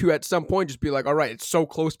need to at some point just be like, all right, it's so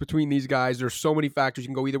close between these guys. There's so many factors. You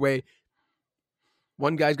can go either way.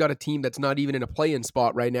 One guy's got a team that's not even in a play-in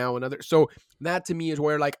spot right now. So that to me is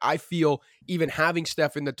where like I feel even having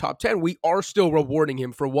Steph in the top 10, we are still rewarding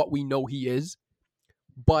him for what we know he is.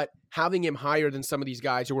 But having him higher than some of these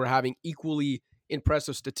guys who are having equally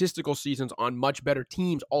impressive statistical seasons on much better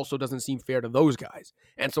teams also doesn't seem fair to those guys.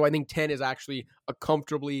 And so I think 10 is actually a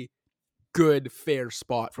comfortably good, fair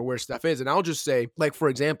spot for where Steph is. And I'll just say, like, for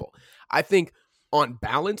example, I think on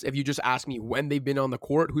balance, if you just ask me when they've been on the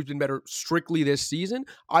court, who's been better strictly this season,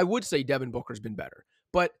 I would say Devin Booker's been better.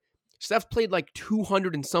 But Steph played like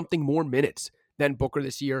 200 and something more minutes than Booker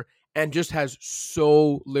this year and just has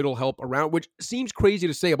so little help around, which seems crazy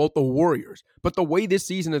to say about the Warriors. But the way this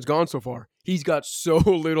season has gone so far, he's got so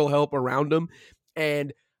little help around him.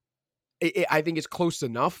 And I think it's close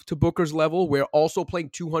enough to Booker's level where also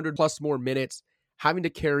playing 200 plus more minutes, having to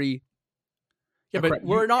carry. Yeah, but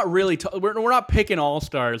we're not really, we're not picking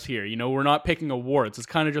all-stars here. We're not picking awards. It's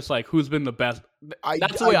kind of just like who's been the best.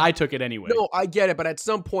 That's the way I took it anyway. No, I get it. But at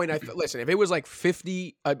some point, listen, if it was like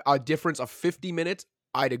 50, a difference of 50 minutes,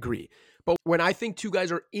 I'd agree. But when I think two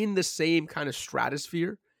guys are in the same kind of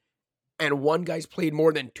stratosphere and one guy's played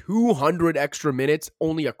more than 200 extra minutes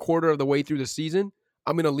only a quarter of the way through the season,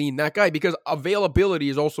 I'm going to lean that guy because availability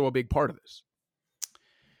is also a big part of this.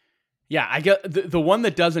 Yeah, I get the one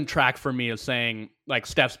that doesn't track for me is saying like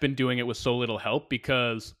Steph's been doing it with so little help,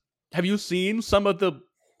 because have you seen some of the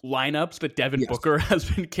lineups that Devin Booker has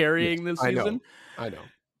been carrying this season? I know.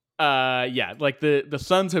 Yeah, like the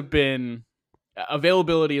Suns have been,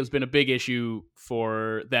 availability has been a big issue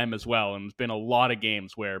for them as well. And there's been a lot of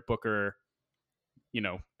games where Booker,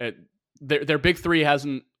 their big three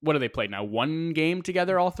hasn't, what do they play now? One game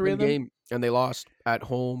together, all three of them? And they lost at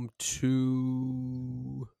home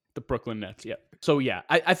to the Brooklyn Nets. Yeah. So yeah,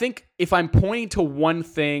 I think if I'm pointing to one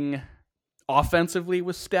thing offensively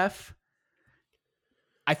with Steph,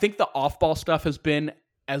 I think the off-ball stuff has been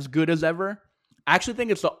as good as ever. I actually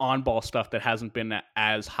think it's the on-ball stuff that hasn't been at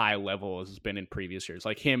as high level as it's been in previous years.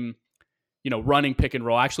 Like him, running pick and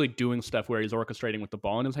roll, actually doing stuff where he's orchestrating with the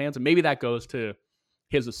ball in his hands. And maybe that goes to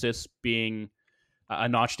his assists being a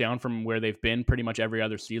notch down from where they've been pretty much every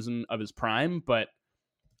other season of his prime. But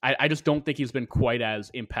I just don't think he's been quite as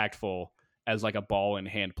impactful as like a ball in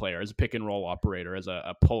hand player, as a pick and roll operator, as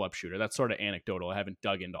a pull-up shooter. That's sort of anecdotal. I haven't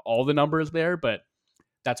dug into all the numbers there, but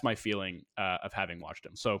that's my feeling of having watched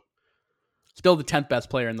him. So still the 10th best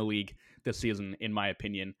player in the league this season, in my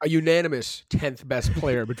opinion. A unanimous 10th best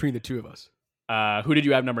player between the two of us. Who did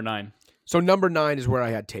you have number 9? So number 9 is where I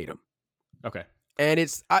had Tatum. Okay. And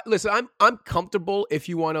listen, I'm comfortable if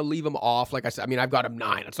you want to leave him off. Like I said, I mean, I've got him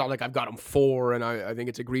 9. It's not like I've got him 4, and I think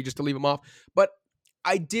it's egregious to leave him off. But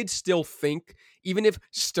I did still think, even if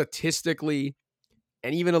statistically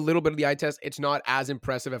and even a little bit of the eye test, it's not as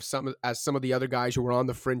impressive as some of the other guys who were on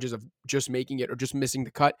the fringes of just making it or just missing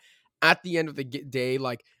the cut. At the end of the day,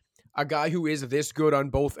 like a guy who is this good on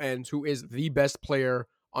both ends, who is the best player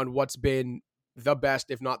on what's been the best,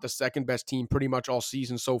 if not the second best team pretty much all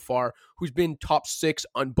season so far, who's been top 6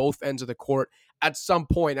 on both ends of the court. At some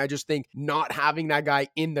point, I just think not having that guy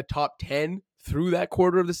in the top 10 through that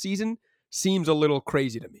quarter of the season seems a little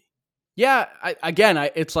crazy to me. Yeah,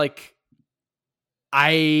 it's like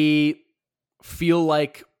I feel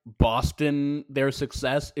like Boston, their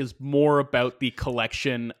success is more about the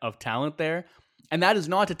collection of talent there. And that is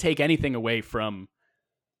not to take anything away from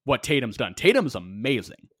what Tatum's done. Tatum's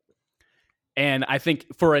amazing. And I think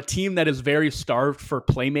for a team that is very starved for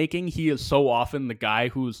playmaking, he is so often the guy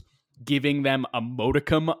who's giving them a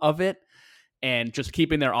modicum of it and just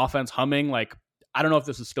keeping their offense humming. Like, I don't know if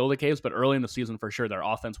this is still the case, but early in the season, for sure, their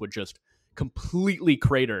offense would just completely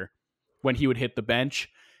crater when he would hit the bench.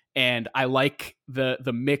 And I like the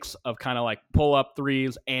mix of kind of like pull-up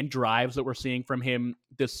threes and drives that we're seeing from him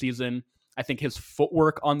this season. I think his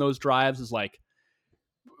footwork on those drives is like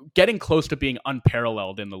getting close to being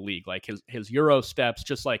unparalleled in the league. Like his Euro steps,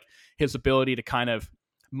 just like his ability to kind of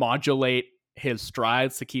modulate his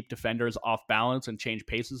strides to keep defenders off balance and change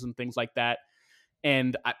paces and things like that.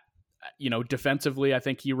 And, defensively, I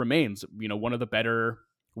think he remains, one of the better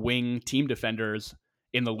wing team defenders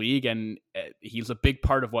in the league. And he's a big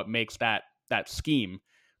part of what makes that scheme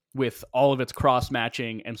with all of its cross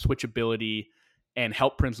matching and switchability and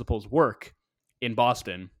help principles work in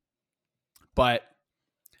Boston. But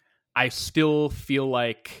I still feel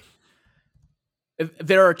like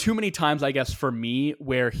there are too many times, I guess, for me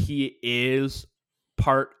where he is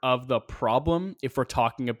part of the problem if we're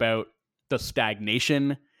talking about the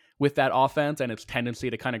stagnation with that offense and its tendency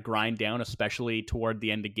to kind of grind down, especially toward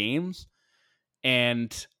the end of games.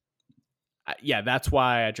 And that's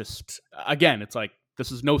why again, it's like,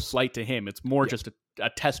 this is no slight to him. It's more just a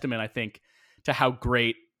testament, I think, to how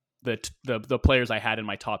great the players I had in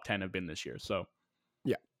my top 10 have been this year. So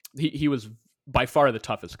yeah, he was by far the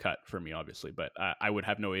toughest cut for me, obviously, but I would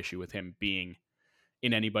have no issue with him being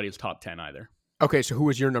in anybody's top 10 either. Okay, so who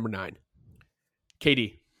was your number 9?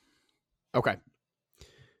 KD. Okay.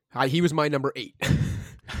 He was my number 8.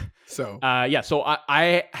 So so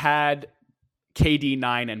I had KD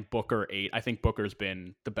 9 and Booker 8. I think Booker's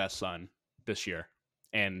been the best Sun this year.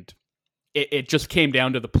 And it just came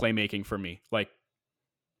down to the playmaking for me. Like,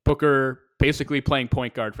 Booker basically playing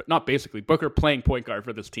point guard. Booker playing point guard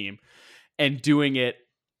for this team and doing it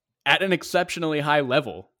at an exceptionally high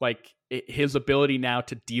level. Like, his ability now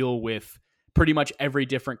to deal with pretty much every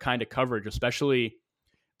different kind of coverage, especially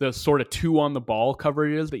the sort of 2 on the ball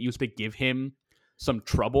coverages that used to give him some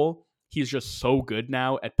trouble. He's just so good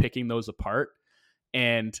now at picking those apart,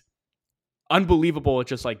 and unbelievable at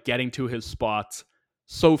just like getting to his spots.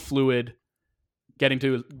 So fluid, getting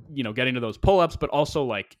to those pull-ups, but also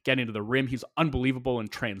like getting to the rim. He's unbelievable in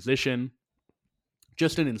transition.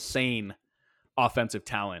 Just an insane offensive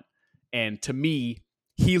talent. And to me,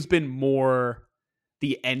 he's been more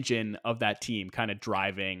the engine of that team, kind of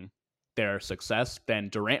driving their success than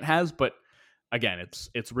Durant has. But again,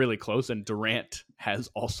 it's really close. And Durant has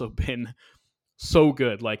also been so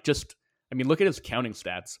good. Like, look at his counting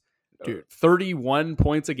stats. Dude, 31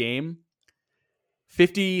 points a game,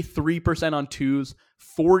 53% on twos,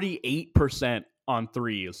 48% on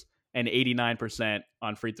threes, and 89%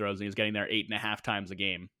 on free throws. And he's getting there 8.5 times a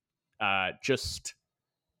game. Just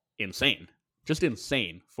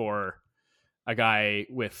insane for a guy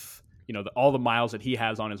with, all the miles that he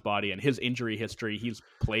has on his body and his injury history. He's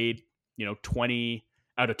played, 20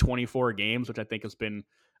 out of 24 games, which I think has been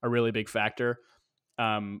a really big factor.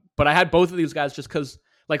 But I had both of these guys just because,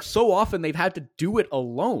 like, so often they've had to do it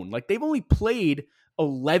alone. Like, they've only played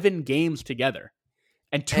 11 games together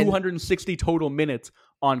and 260 total minutes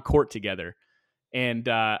on court together. And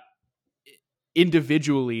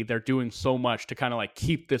individually, they're doing so much to kind of like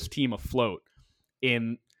keep this team afloat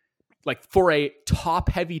in, like, for a top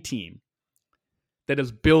heavy team that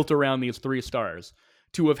is built around these 3 stars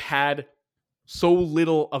to have had so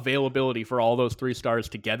little availability for all those 3 stars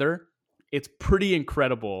together. It's pretty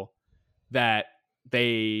incredible that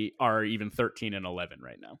they are even 13 and 11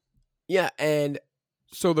 right now. Yeah. And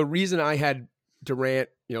so the reason I had Durant,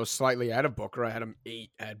 slightly out of Booker, I had him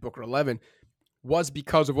 8, I had Booker 11, was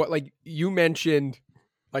because of what, like, you mentioned,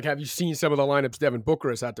 like, have you seen some of the lineups Devin Booker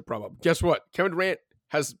has had to prop up? Guess what? Kevin Durant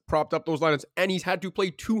has propped up those lineups, and he's had to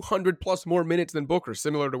play 200 plus more minutes than Booker,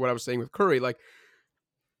 similar to what I was saying with Curry. Like,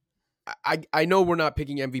 I know we're not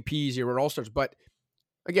picking MVPs here, we're all-stars, but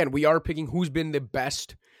again, we are picking who's been the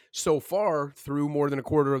best so far through more than a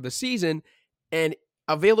quarter of the season, and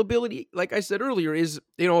availability, like I said earlier, is,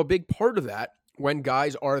 a big part of that when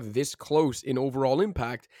guys are this close in overall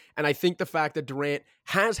impact. And I think the fact that Durant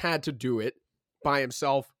has had to do it by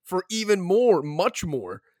himself for even more, much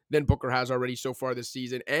more than Booker has already so far this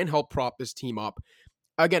season, and help prop this team up.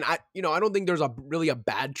 Again, I don't think there's really a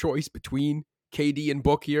bad choice between KD and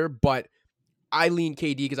Book here, but I lean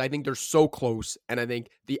KD because I think they're so close, and I think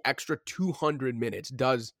the extra 200 minutes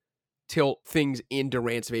does tilt things in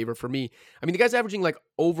Durant's favor for me. I mean, the guy's averaging like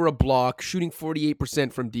over a block, shooting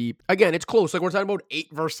 48% from deep. Again, it's close. Like we're talking about 8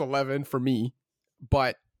 versus 11 for me,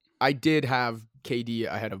 but I did have KD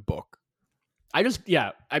ahead of Book.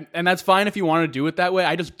 And that's fine if you want to do it that way.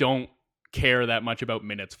 I just don't care that much about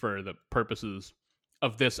minutes for the purposes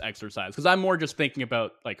of this exercise, because I'm more just thinking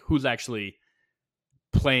about like who's actually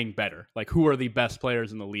playing better, like who are the best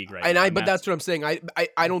players in the league right now. But that's what I'm saying.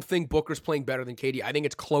 I don't think Booker's playing better than KD. I think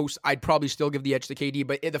it's close. I'd probably still give the edge to KD,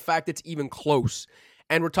 but the fact it's even close,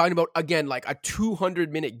 and we're talking about, again, like a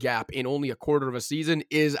 200-minute gap in only a quarter of a season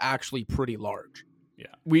is actually pretty large. Yeah.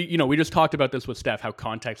 We just talked about this with Steph, how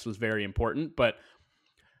context was very important, but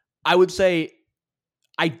I would say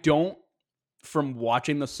I don't, from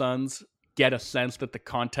watching the Suns, get a sense that the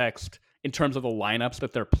context in terms of the lineups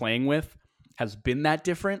that they're playing with has been that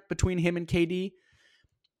different between him and KD.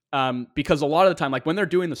 Because a lot of the time, like when they're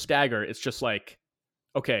doing the stagger, it's just like,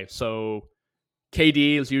 okay, so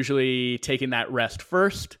KD is usually taking that rest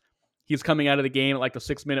first. He's coming out of the game at like the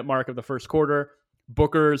 6-minute mark of the first quarter.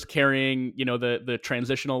 Booker's carrying, the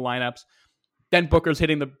transitional lineups. Then Booker's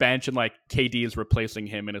hitting the bench and like KD is replacing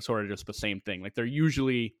him, and it's sort of just the same thing. Like they're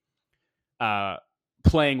usually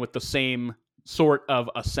playing with the same sort of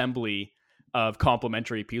assembly of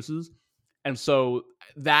complementary pieces. And so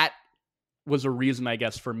that was a reason, I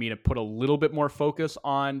guess, for me to put a little bit more focus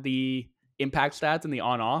on the impact stats and the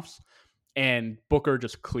on-offs. And Booker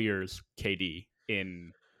just clears KD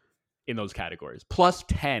in those categories. Plus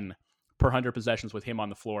 10 per 100 possessions with him on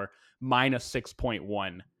the floor, minus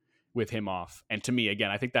 6.1 with him off. And to me, again,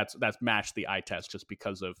 I think that's matched the eye test, just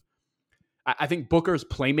because of, I think Booker's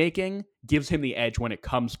playmaking gives him the edge when it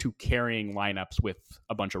comes to carrying lineups with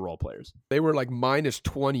a bunch of role players. They were like minus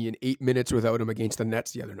 20 in 8 minutes without him against the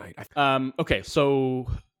Nets the other night. Okay, so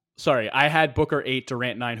sorry, I had Booker 8,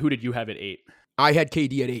 Durant 9. Who did you have at 8? I had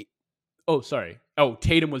KD at 8. Oh, sorry. Oh,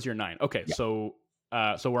 Tatum was your 9. Okay, yeah. So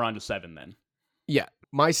we're on to 7 then. Yeah,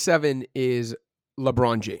 my 7 is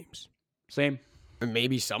LeBron James. Same. And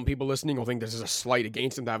maybe some people listening will think this is a slight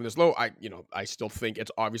against him to having this low. I still think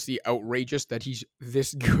it's obviously outrageous that he's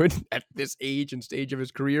this good at this age and stage of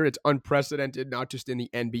his career. It's unprecedented, not just in the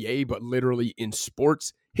NBA, but literally in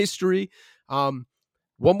sports history. What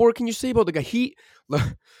more can you say about the guy?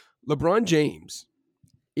 LeBron James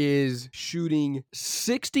is shooting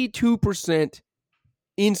 62%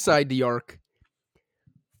 inside the arc,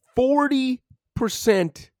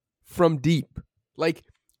 40% from deep. Like,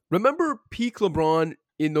 remember peak LeBron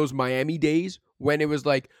in those Miami days when it was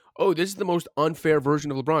like, oh, this is the most unfair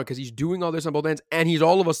version of LeBron because he's doing all this on both ends and he's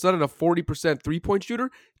all of a sudden a 40% three-point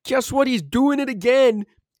shooter? Guess what? He's doing it again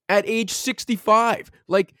at age 65.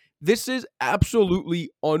 Like, this is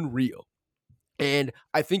absolutely unreal. And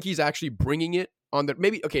I think he's actually bringing it on the,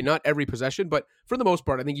 maybe, okay, not every possession, but for the most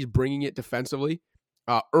part, I think he's bringing it defensively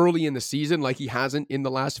early in the season like he hasn't in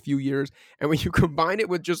the last few years. And when you combine it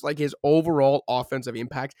with just like his overall offensive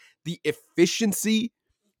impact, the efficiency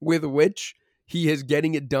with which he is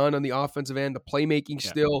getting it done on the offensive end, the playmaking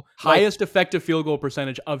still. Highest effective field goal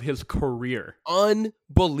percentage of his career.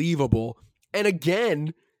 Unbelievable. And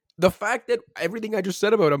again, the fact that everything I just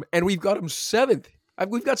said about him, and we've got him 7th.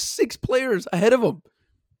 We've got 6 players ahead of him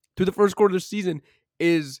through the first quarter of the season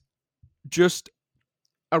is just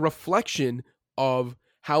a reflection of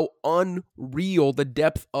how unreal the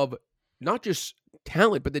depth of not just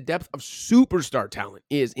talent, but the depth of superstar talent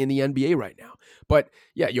is in the NBA right now. But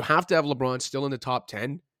yeah, you have to have LeBron still in the top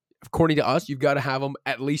 10. According to us, you've got to have him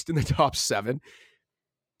at least in the top 7.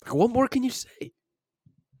 What more can you say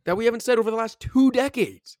that we haven't said over the last 2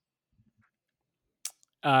 decades?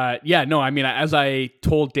 As I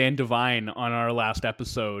told Dan Devine on our last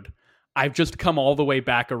episode, I've just come all the way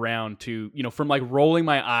back around to, from like rolling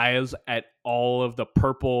my eyes at all of the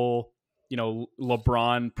purple,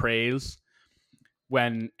 LeBron praise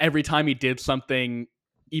when every time he did something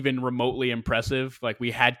even remotely impressive, like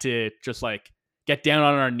we had to just like get down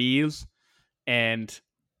on our knees and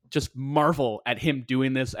just marvel at him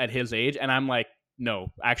doing this at his age. And I'm like,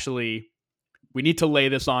 no, actually, we need to lay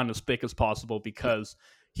this on as thick as possible because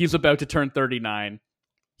he's about to turn 39.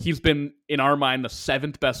 He's been, in our mind, the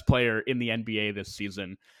 7th best player in the NBA this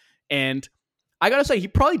season. And I got to say, he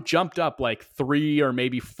probably jumped up like 3 or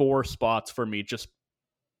maybe 4 spots for me just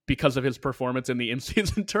because of his performance in the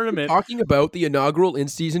in-season tournament. Talking about the inaugural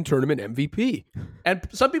in-season tournament MVP. And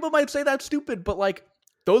some people might say that's stupid, but like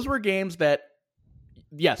those were games that,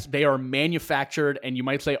 yes, they are manufactured and you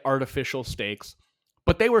might say artificial stakes,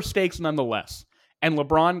 but they were stakes nonetheless. And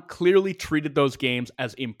LeBron clearly treated those games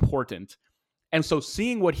as important. And so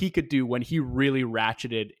seeing what he could do when he really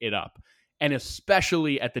ratcheted it up, and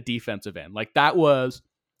especially at the defensive end, like that was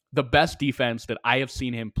the best defense that I have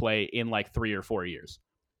seen him play in like 3 or 4 years.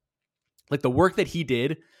 Like the work that he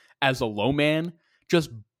did as a low man, just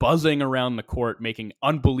buzzing around the court, making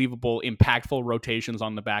unbelievable, impactful rotations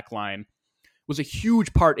on the back line, was a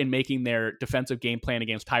huge part in making their defensive game plan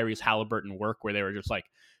against Tyrese Halliburton work, where they were just like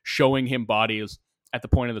showing him bodies at the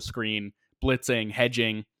point of the screen, blitzing,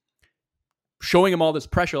 hedging, showing him all this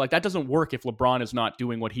pressure. Like that doesn't work if LeBron is not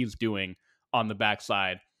doing what he's doing on the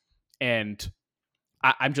backside. And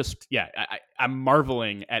I'm just, I'm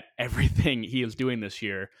marveling at everything he is doing this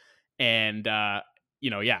year. And,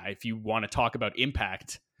 if you want to talk about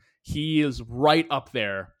impact, he is right up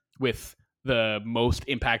there with the most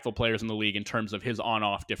impactful players in the league in terms of his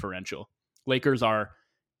on-off differential. Lakers are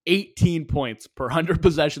 18 points per 100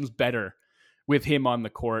 possessions better with him on the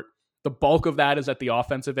court. The bulk of that is at the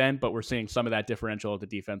offensive end, but we're seeing some of that differential at the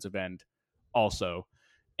defensive end also.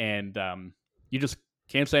 And you just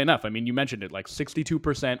can't say enough. I mean, you mentioned it, like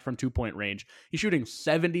 62% from 2-point range. He's shooting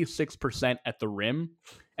 76% at the rim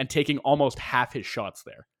and taking almost half his shots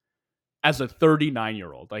there as a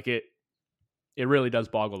 39-year-old. Like it really does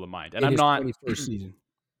boggle the mind. And in I'm his not 21st season.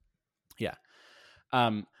 Yeah.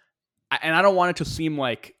 And I don't want it to seem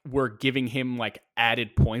like we're giving him like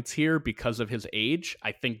added points here because of his age.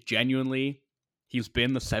 I think genuinely he's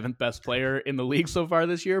been the 7th best player in the league so far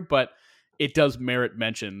this year, but it does merit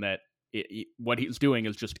mention that what he's doing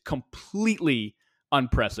is just completely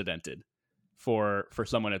unprecedented for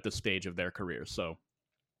someone at this stage of their career. So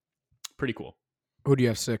pretty cool. Who do you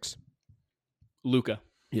have 6? Luka.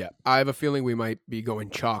 Yeah, I have a feeling we might be going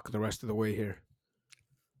chalk the rest of the way here.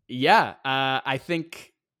 Yeah, I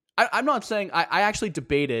think I'm not saying I actually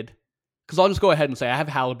debated, because I'll just go ahead and say I have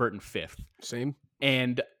Halliburton 5th. Same.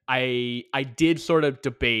 And I did sort of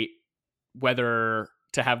debate whether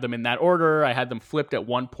to have them in that order. I had them flipped at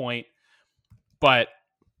one point. But,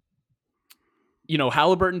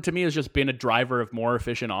 Halliburton to me has just been a driver of more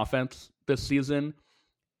efficient offense this season.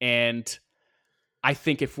 And I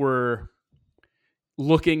think if we're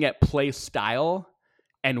looking at play style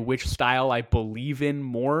and which style I believe in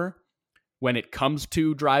more when it comes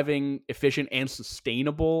to driving efficient and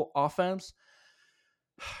sustainable offense,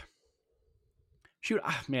 shoot,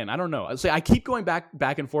 man, I don't know. I keep going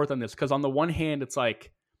back and forth on this because on the one hand, it's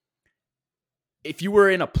like, if you were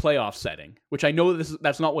in a playoff setting, which I know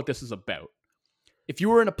that's not what this is about. If you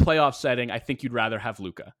were in a playoff setting, I think you'd rather have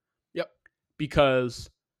Luka. Yep. Because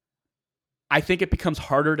I think it becomes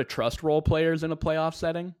harder to trust role players in a playoff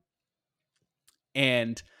setting.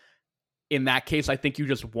 And in that case, I think you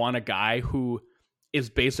just want a guy who is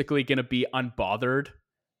basically going to be unbothered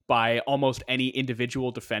by almost any individual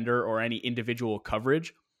defender or any individual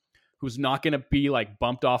coverage, who's not going to be like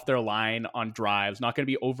bumped off their line on drives, not going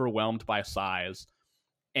to be overwhelmed by size.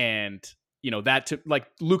 And, that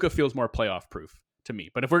Luka feels more playoff proof to me.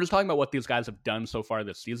 But if we're just talking about what these guys have done so far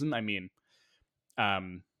this season, I mean,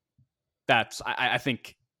 I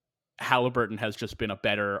think Halliburton has just been a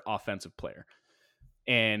better offensive player.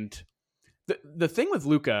 And the thing with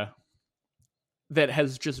Luka that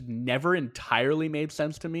has just never entirely made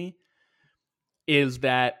sense to me is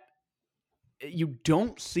that you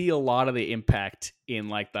don't see a lot of the impact in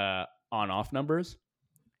like the on-off numbers.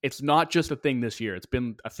 It's not just a thing this year. It's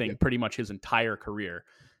been a thing pretty much his entire career.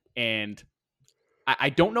 And I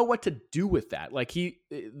don't know what to do with that. Like the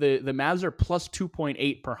Mavs are plus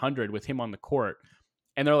 2.8 per 100 with him on the court.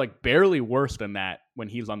 And they're like barely worse than that when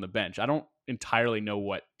he's on the bench. I don't entirely know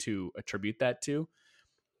what to attribute that to.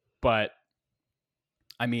 But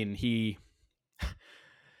I mean, he's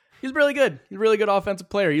really good. He's a really good offensive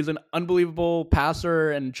player. He's an unbelievable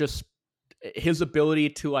passer, and just his ability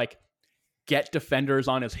to like get defenders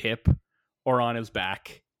on his hip or on his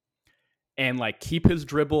back and like keep his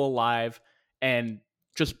dribble alive and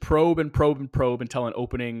just probe until an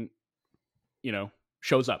opening,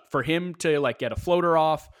 shows up for him to like get a floater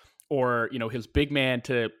off, or, his big man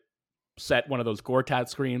to set one of those Gortat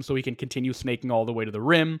screens so he can continue snaking all the way to the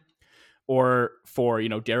rim, or for,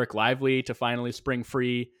 Derek Lively to finally spring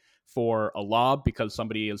free for a lob because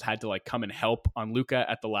somebody has had to like come and help on Luka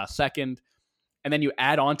at the last second. And then you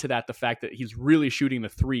add on to that the fact that he's really shooting the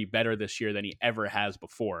 3 better this year than he ever has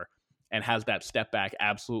before, and has that step back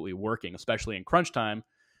absolutely working, especially in crunch time.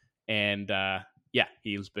 And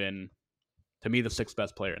he's been, to me, the 6th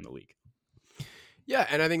best player in the league. Yeah,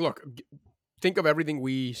 and I think, look, think of everything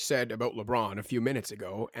we said about LeBron a few minutes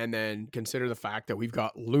ago, and then consider the fact that we've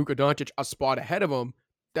got Luka Doncic a spot ahead of him.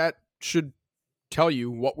 That should tell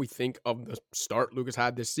you what we think of the start Luka's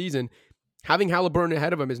had this season. Having Halliburton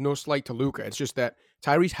ahead of him is no slight to Luka. It's just that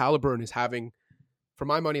Tyrese Halliburton is having, for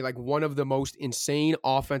my money, like one of the most insane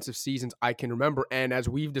offensive seasons I can remember. And as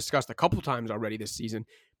we've discussed a couple times already this season,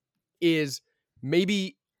 is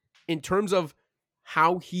maybe in terms of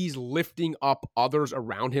how he's lifting up others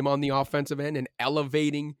around him on the offensive end and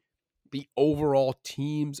elevating the overall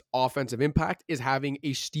team's offensive impact, is having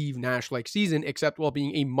a Steve Nash-like season, except while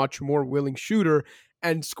being a much more willing shooter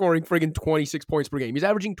and scoring friggin' 26 points per game. He's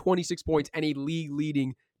averaging 26 points and a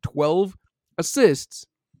league-leading 12 assists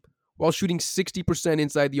while shooting 60%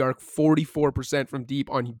 inside the arc, 44% from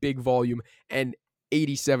deep on big volume, and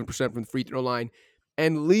 87% from the free throw line,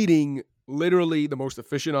 and leading literally the most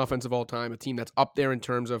efficient offense of all time, a team that's up there in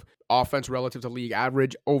terms of offense relative to league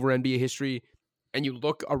average over NBA history. And you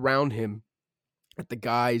look around him at the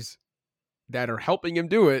guys that are helping him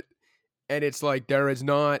do it, and it's like there is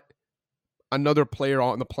not another player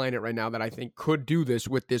on the planet right now that I think could do this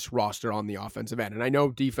with this roster on the offensive end. And I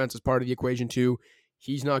know defense is part of the equation too.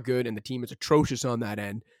 He's not good, and the team is atrocious on that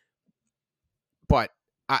end. But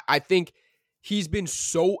I think he's been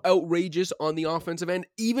so outrageous on the offensive end,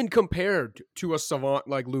 even compared to a savant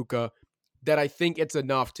like Luka, that I think it's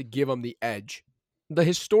enough to give him the edge. The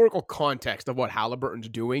historical context of what Halliburton's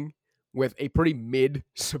doing with a pretty mid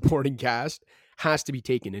supporting cast has to be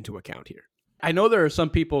taken into account here. I know there are some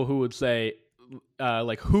people who would say,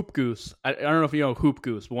 like Hoop Goose. I don't know if you know Hoop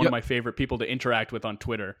Goose, one of my favorite people to interact with on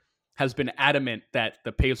Twitter, has been adamant that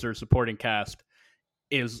the Pacers supporting cast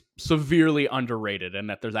is severely underrated and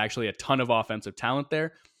that there's actually a ton of offensive talent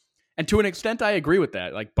there. And to an extent, I agree with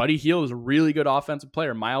that. Like, Buddy Hield is a really good offensive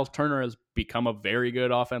player. Miles Turner has become a very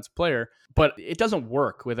good offensive player, but it doesn't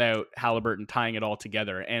work without Halliburton tying it all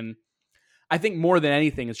together. And I think more than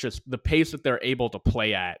anything, it's just the pace that they're able to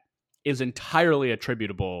play at is entirely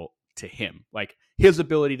attributable to him. Like, his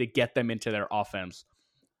ability to get them into their offense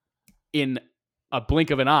in a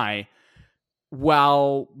blink of an eye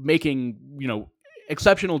while making,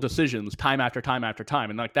 exceptional decisions time after time after time.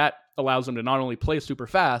 And like that allows them to not only play super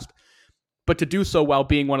fast, but to do so while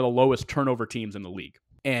being one of the lowest turnover teams in the league.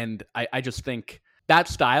 And I just think that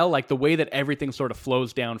style, like the way that everything sort of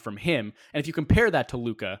flows down from him. And if you compare that to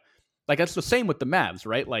Luka, like that's the same with the Mavs,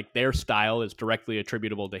 right? Like their style is directly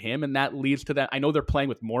attributable to him. And that leads to that. I know they're playing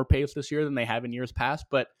with more pace this year than they have in years past,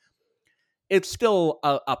 but it's still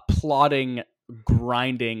a plodding,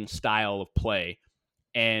 grinding style of play.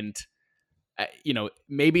 And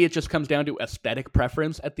maybe it just comes down to aesthetic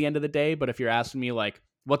preference at the end of the day. But if you're asking me, like,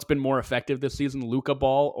 what's been more effective this season, Luka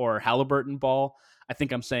ball or Halliburton ball, I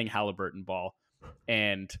think I'm saying Halliburton ball.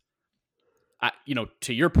 And,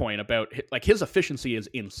 to your point about, like, his efficiency is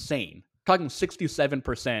insane. Talking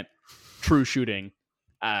 67% true shooting.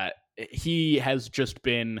 He has just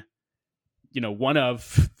been, one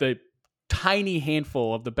of the tiny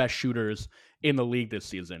handful of the best shooters in the league this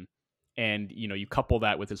season. And, you couple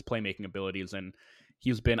that with his playmaking abilities, and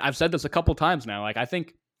I've said this a couple times now, like, I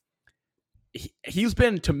think he's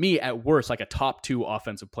been, to me, at worst, like a top 2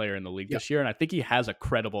 offensive player in the league this year. And I think he has a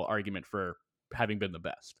credible argument for having been the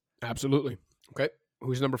best. Absolutely. Okay.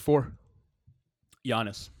 Who's number 4?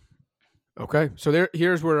 Giannis. Okay. So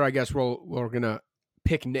here's where I guess we're going to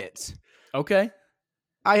pick nits. Okay.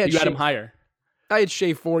 You had him higher. I had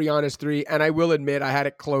Shea 4, Giannis 3, and I will admit I had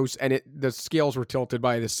it close, and the scales were tilted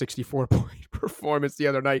by the 64-point performance the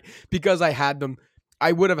other night because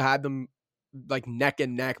I would have had them like neck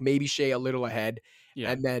and neck, maybe Shea a little ahead.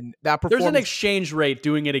 Yeah. And then that performance... There's an exchange rate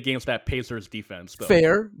doing it against that Pacers defense, though.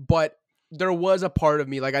 Fair, but there was a part of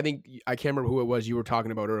me, like I can't remember who it was you were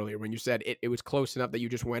talking about earlier when you said it was close enough that you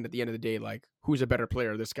just went at the end of the day, like, who's a better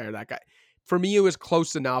player, this guy or that guy? For me, it was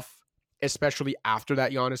close enough, especially after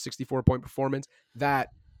that Giannis 64-point performance, that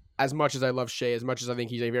as much as I love Shea, as much as I think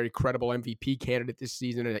he's a very credible MVP candidate this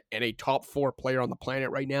season and a top 4 player on the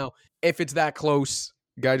planet right now, if it's that close,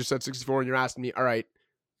 guy just said 64 and you're asking me, all right,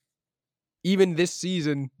 even this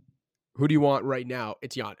season, who do you want right now?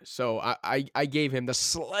 It's Giannis. So I gave him the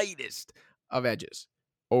slightest of edges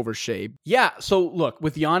over Shea. Yeah, so look,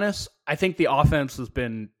 with Giannis, I think the offense has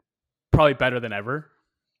been probably better than ever.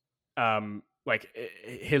 Like,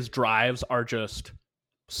 his drives are just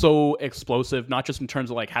so explosive, not just in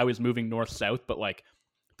terms of like how he's moving north-south, but like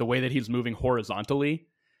the way that he's moving horizontally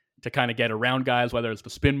to kind of get around guys, whether it's the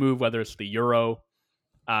spin move, whether it's the Euro.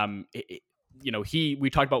 We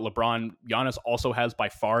talked about LeBron. Giannis also has by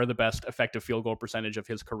far the best effective field goal percentage of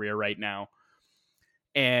his career right now.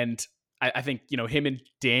 And I think, him and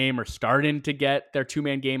Dame are starting to get their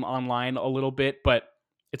 2-man game online a little bit, but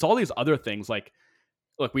it's all these other things. Like,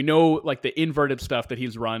 look, we know like the inverted stuff that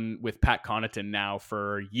he's run with Pat Connaughton now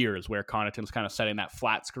for years, where Connaughton's kind of setting that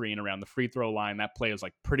flat screen around the free throw line. That play is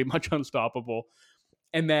like pretty much unstoppable.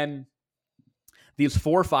 And then these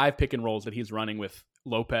 4-5 pick and rolls that he's running with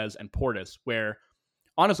Lopez and Portis, where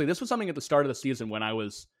honestly, this was something at the start of the season when I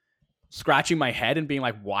was scratching my head and being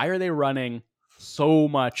like, why are they running so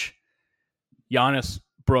much Giannis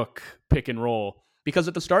Brook pick and roll? Because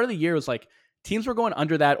at the start of the year, it was like teams were going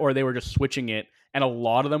under that or they were just switching it. And a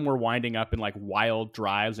lot of them were winding up in like wild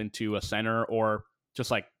drives into a center or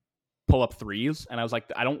just like pull up threes. And I was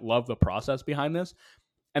like, I don't love the process behind this.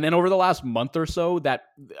 And then over the last month or so, that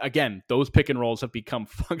again, those pick and rolls have become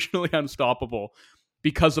functionally unstoppable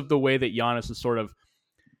because of the way that Giannis is sort of,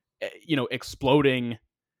 exploding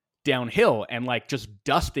downhill and like just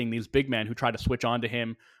dusting these big men who try to switch onto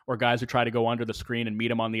him or guys who try to go under the screen and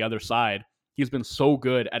meet him on the other side. He's been so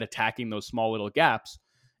good at attacking those small little gaps,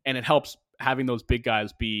 and it helps having those big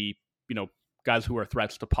guys be, guys who are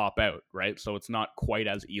threats to pop out, right? So it's not quite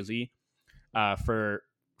as easy for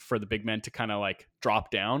the big men to kind of like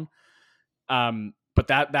drop down. But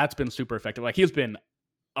that's been super effective. Like he's been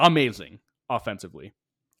amazing offensively.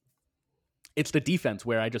 It's the defense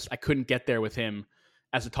where I couldn't get there with him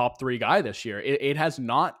as a top 3 guy this year. It has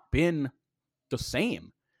not been the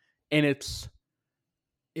same. And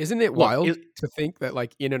isn't it wild to think that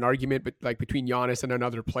like in an argument, but like between Giannis and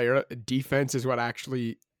another player, defense is what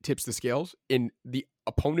actually tips the scales in the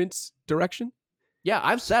opponent's direction? Yeah,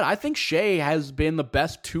 I've said I think Shea has been the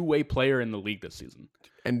best 2-way player in the league this season.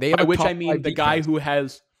 And they have by which I mean the guy who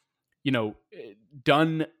has,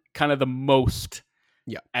 done kind of the most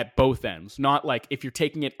at both ends. Not like if you're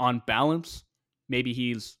taking it on balance, maybe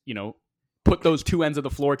he's, put those 2 ends of the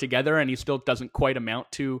floor together and he still doesn't quite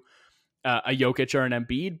amount to a Jokic or an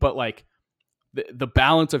Embiid, but like the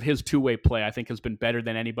balance of his 2-way play, I think has been better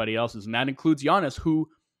than anybody else's. And that includes Giannis, who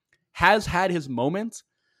has had his moments,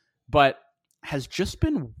 but has just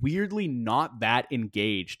been weirdly not that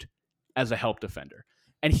engaged as a help defender.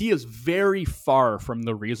 And he is very far from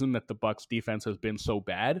the reason that the Bucks defense has been so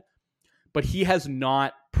bad, but he has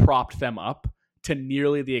not propped them up to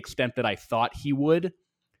nearly the extent that I thought he would,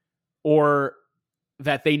 or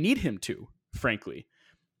that they need him to, frankly.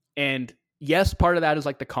 And yes, part of that is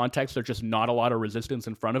like the context. There's just not a lot of resistance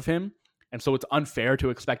in front of him. And so it's unfair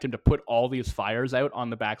to expect him to put all these fires out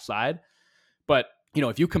on the backside. But,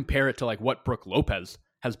 if you compare it to like what Brook Lopez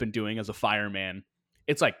has been doing as a fireman,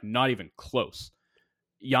 it's like not even close.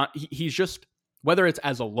 He's just, whether it's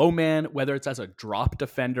as a low man, whether it's as a drop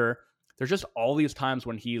defender, there's just all these times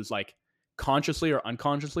when he is like consciously or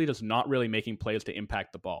unconsciously just not really making plays to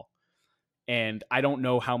impact the ball. And I don't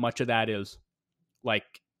know how much of that is like,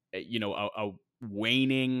 a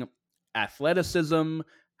waning athleticism,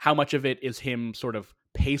 how much of it is him sort of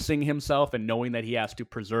pacing himself and knowing that he has to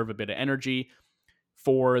preserve a bit of energy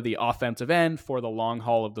for the offensive end, for the long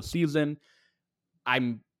haul of the season.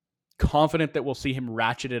 I'm confident that we'll see him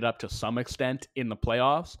ratchet it up to some extent in the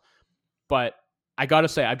playoffs. But I got to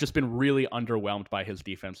say, I've just been really underwhelmed by his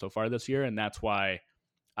defense so far this year. And that's why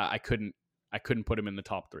I couldn't put him in the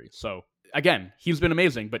top 3. So again, he's been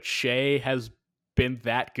amazing, but Shea has been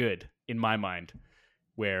that good in my mind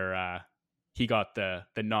where he got the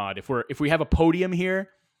nod. If we have a podium here,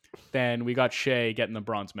 then we got Shea getting the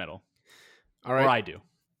bronze medal. All right. Or I do.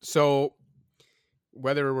 So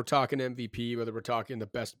whether we're talking MVP, whether we're talking the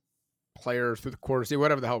best player through the quarter,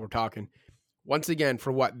 whatever the hell we're talking, once again,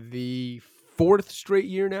 for the 4th straight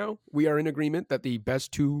year now, we are in agreement that the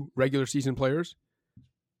best 2 regular season players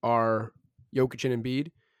are Jokic and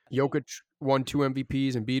Embiid. Jokic won 2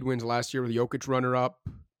 MVPs. Embiid wins last year with Jokic runner-up.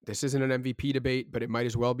 This isn't an MVP debate, but it might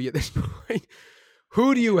as well be at this point.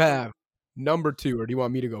 Who do you have number 2, or do you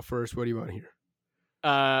want me to go first? What do you want to hear?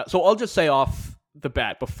 So I'll just say off the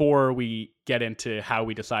bat before we get into how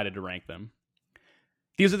we decided to rank them.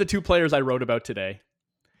 These are the 2 players I wrote about today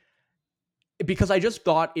because I just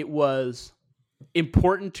thought it was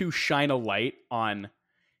important to shine a light on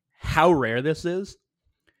how rare this is.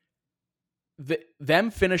 Them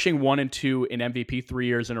finishing 1 and 2 in MVP 3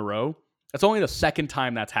 years in a row, that's only the 2nd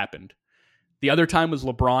time that's happened. The other time was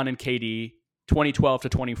LeBron and KD, 2012 to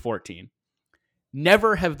 2014.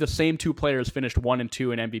 Never have the same 2 players finished 1 and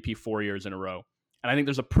 2 in MVP 4 years in a row. And I think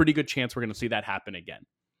there's a pretty good chance we're going to see that happen again.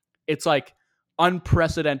 It's like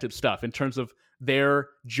unprecedented stuff in terms of their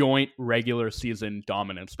joint regular season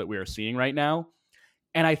dominance that we are seeing right now.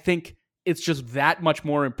 And I think it's just that much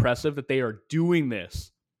more impressive that they are doing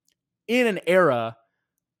this in an era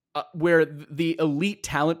where the elite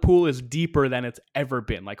talent pool is deeper than it's ever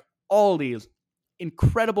been. Like all these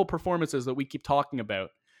incredible performances that we keep talking about.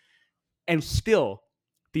 And still,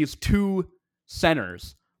 these 2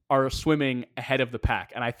 centers are swimming ahead of the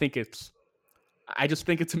pack. And I just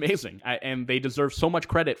think it's amazing. And they deserve so much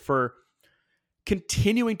credit for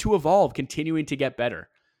continuing to evolve, continuing to get better.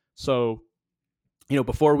 So,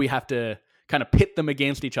 before we have to kind of pit them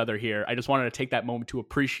against each other here, I just wanted to take that moment to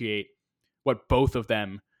appreciate what both of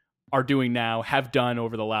them are doing now, have done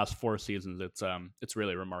over the last 4 seasons. It's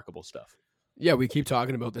really remarkable stuff. Yeah, we keep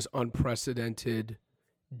talking about this unprecedented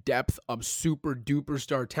depth of super duper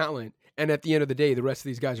star talent. And at the end of the day, the rest of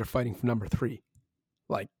these guys are fighting for number 3.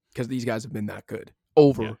 Like, because these guys have been that good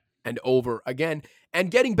over and over again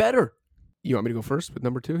and getting better. You want me to go first with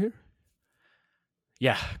number 2 here?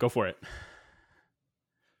 Yeah, go for it.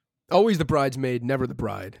 Always the bridesmaid, never the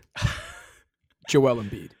bride. Joel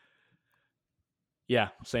Embiid. Yeah,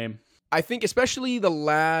 same. I think especially the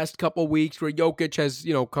last couple weeks where Jokic has,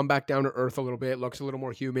 come back down to earth a little bit, looks a little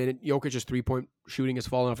more human. Jokic's 3-point shooting has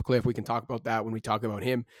fallen off a cliff. We can talk about that when we talk about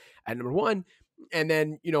him at number 1. And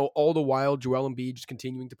then, all the while, Joel Embiid just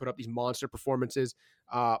continuing to put up these monster performances,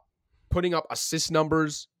 putting up assist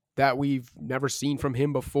numbers that we've never seen from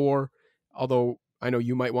him before. Although I know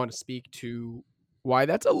you might want to speak to why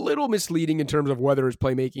that's a little misleading in terms of whether his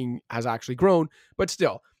playmaking has actually grown. But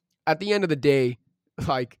still, at the end of the day,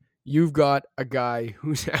 like, you've got a guy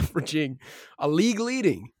who's averaging a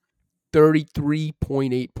league-leading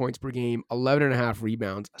 33.8 points per game, 11.5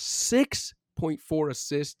 rebounds, 6.4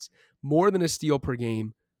 assists, more than a steal per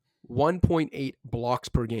game, 1.8 blocks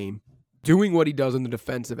per game, doing what he does on the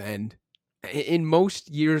defensive end. In most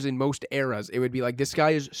years, in most eras, it would be like, this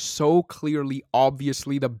guy is so clearly,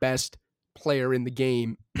 obviously the best player in the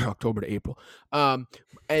game, October to April.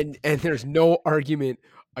 And there's no argument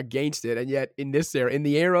against it. And yet in this era, in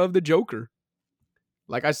the era of the Joker,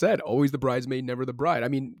 like I said, always the bridesmaid, never the bride. I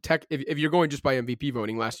mean, if you're going just by MVP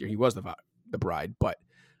voting, last year he was the bride, but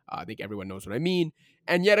I think everyone knows what I mean.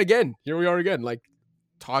 And yet again, here we are again, like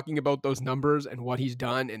talking about those numbers and what he's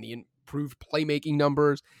done and the improved playmaking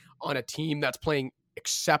numbers on a team that's playing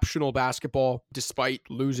exceptional basketball despite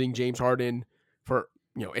losing James Harden for,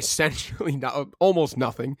 essentially almost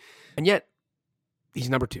nothing. And yet he's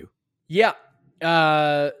number 2. Yeah.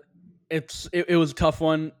 It was a tough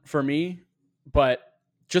one for me, but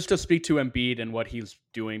just to speak to Embiid and what he's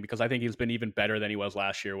doing, because I think he's been even better than he was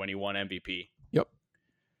last year when he won MVP. Yep.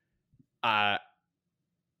 I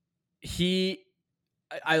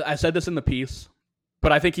said this in the piece,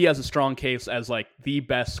 but I think he has a strong case as like the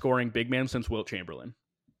best scoring big man since Wilt Chamberlain.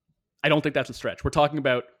 I don't think that's a stretch. We're talking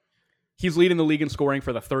about he's leading the league in scoring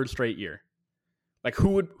for the 3rd straight year. Like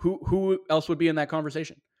who else would be in that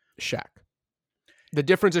conversation? Shaq. The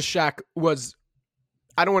difference is Shaq was,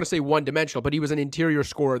 I don't want to say one-dimensional, but he was an interior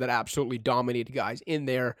scorer that absolutely dominated guys in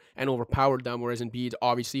there and overpowered them, whereas Embiid's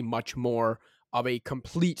obviously much more of a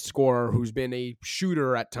complete scorer who's been a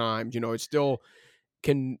shooter at times. It still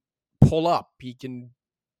can pull up. He can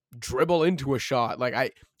dribble into a shot.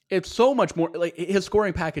 It's so much more, like his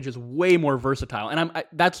scoring package is way more versatile. And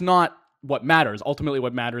that's not what matters. Ultimately,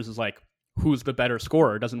 what matters is like who's the better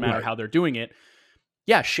scorer. It doesn't matter how they're doing it.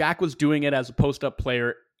 Yeah, Shaq was doing it as a post-up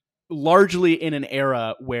player largely in an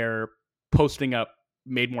era where posting up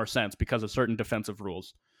made more sense because of certain defensive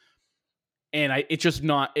rules. And it just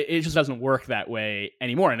doesn't work that way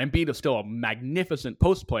anymore. And Embiid is still a magnificent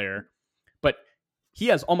post player, but he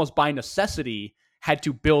has almost by necessity had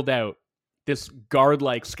to build out this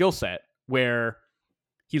guard-like skill set where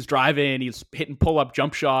he's driving, he's hitting pull-up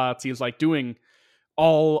jump shots, he's like doing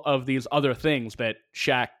all of these other things that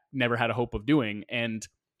Shaq never had a hope of doing. And,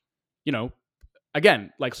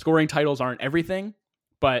 again, like scoring titles aren't everything,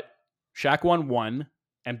 but Shaq won 1.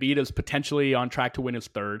 Embiid is potentially on track to win his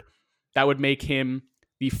 3rd. That would make him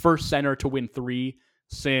the first center to win 3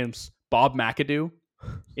 since Bob McAdoo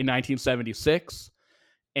in 1976.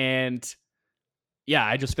 And yeah,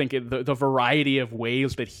 I just think the variety of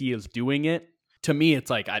ways that he is doing it, to me, it's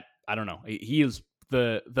like, I don't know. He is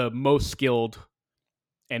the most skilled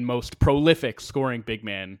and most prolific scoring big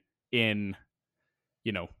man in,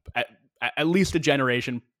 at least a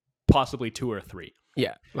generation, possibly 2 or 3.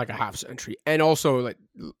 Yeah, like a half century. And also, like,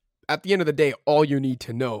 at the end of the day, all you need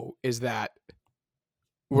to know is that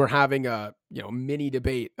we're having a mini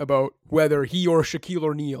debate about whether he or Shaquille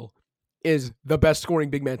O'Neal is the best scoring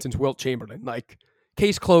big man since Wilt Chamberlain. Like,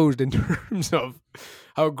 case closed in terms of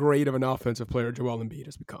how great of an offensive player Joel Embiid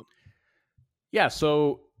has become. Yeah,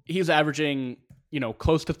 so he's averaging,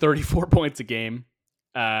 close to 34 points a game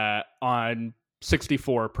on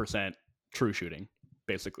 64% true shooting,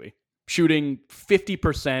 basically. Shooting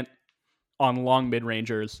 50% on long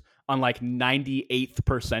mid-rangers, on like 98th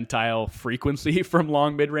percentile frequency from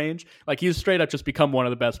long mid-range. Like he's straight up just become one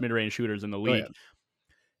of the best mid-range shooters in the league. Oh,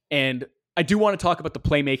 yeah. And I do want to talk about the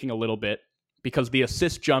playmaking a little bit because the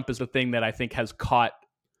assist jump is the thing that I think has caught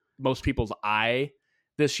most people's eye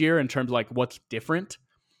this year in terms of like what's different.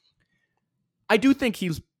 I do think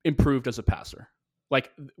he's improved as a passer.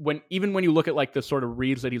 Like when you look at like the sort of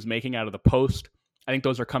reads that he's making out of the post, I think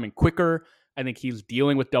those are coming quicker. I think he's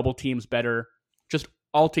dealing with double teams better, just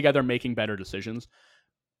altogether making better decisions.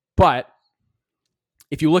 But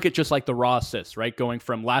if you look at just like the raw assists, right? Going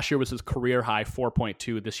from last year was his career high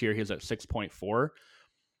 4.2. This year he's at 6.4.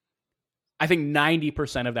 I think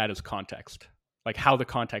 90% of that is context, like how the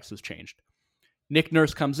context has changed. Nick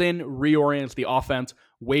Nurse comes in, reorients the offense.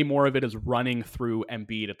 Way more of it is running through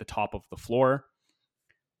Embiid at the top of the floor.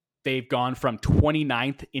 They've gone from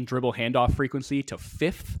 29th in dribble handoff frequency to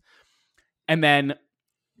 5th. And then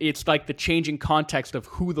it's like the changing context of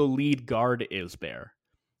who the lead guard is there.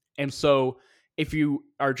 And so if you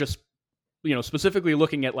are just, specifically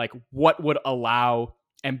looking at like what would allow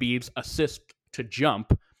Embiid's assist to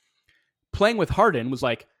jump, playing with Harden was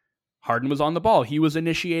like, Harden was on the ball. He was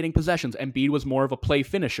initiating possessions. Embiid was more of a play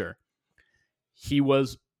finisher. He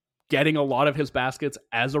was getting a lot of his baskets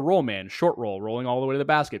as a roll man, short roll, rolling all the way to the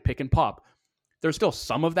basket, pick and pop. There's still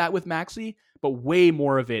some of that with Maxey, but way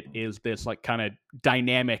more of it is this like kind of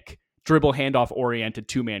dynamic dribble handoff oriented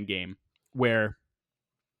two-man game where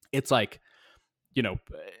it's like,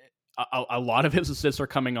 a lot of his assists are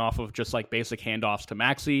coming off of just like basic handoffs to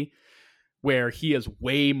Maxey, where he is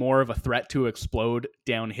way more of a threat to explode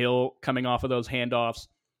downhill coming off of those handoffs.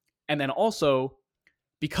 And then also,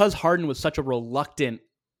 because Harden was such a reluctant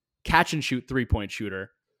catch and shoot three-point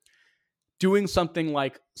shooter, doing something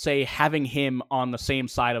like, say, having him on the same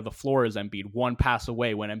side of the floor as Embiid, one pass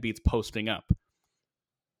away when Embiid's posting up,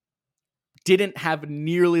 didn't have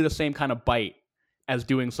nearly the same kind of bite as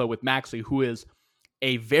doing so with Maxey, who is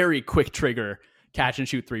a very quick trigger catch and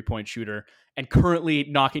shoot three-point shooter and currently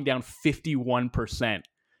knocking down 51%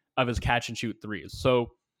 of his catch and shoot threes.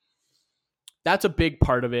 So that's a big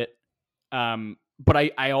part of it. But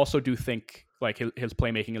I also do think like his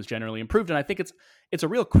playmaking has generally improved. And I think it's a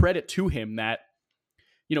real credit to him that,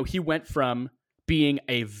 he went from being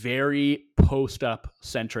a very post-up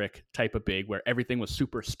centric type of big where everything was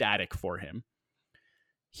super static for him.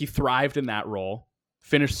 He thrived in that role,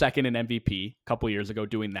 finished second in MVP a couple years ago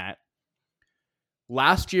doing that.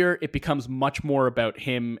 Last year, it becomes much more about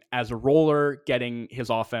him as a roller, getting his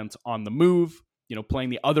offense on the move, playing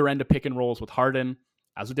the other end of pick and rolls with Harden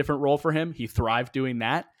as a different role for him. He thrived doing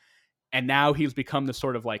that. And now he's become this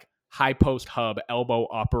sort of like high post hub elbow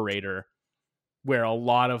operator where a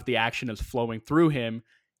lot of the action is flowing through him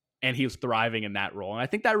and he's thriving in that role. And I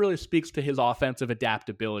think that really speaks to his offensive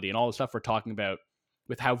adaptability and all the stuff we're talking about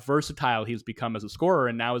with how versatile he's become as a scorer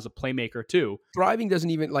and now as a playmaker too. Thriving doesn't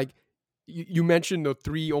even like, you mentioned the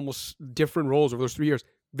three almost different roles over those 3 years.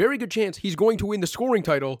 Very good chance he's going to win the scoring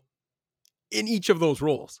title in each of those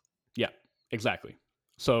roles. Yeah, exactly.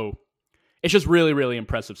 So it's just really, really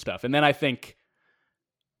impressive stuff. And then I think,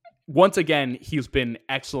 once again, he's been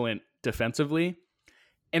excellent defensively.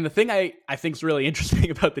 And the thing I think is really interesting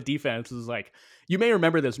about the defense is like, you may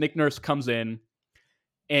remember this, Nick Nurse comes in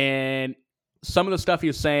and some of the stuff he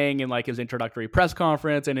was saying in like his introductory press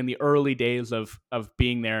conference and in the early days of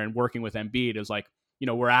being there and working with Embiid is like,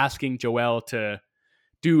 we're asking Joel to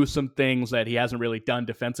do some things that he hasn't really done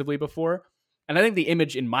defensively before. And I think the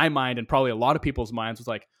image in my mind and probably a lot of people's minds was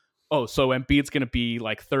like, oh, so Embiid's going to be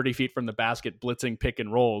like 30 feet from the basket, blitzing pick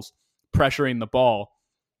and rolls, pressuring the ball.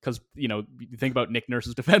 Because, you think about Nick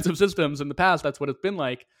Nurse's defensive systems in the past, that's what it's been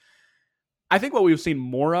like. I think what we've seen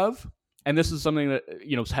more of, and this is something that,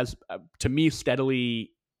 has, to me,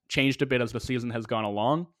 steadily changed a bit as the season has gone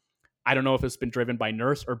along. I don't know if it's been driven by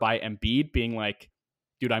Nurse or by Embiid being like,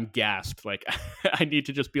 dude, I'm gassed. Like, I need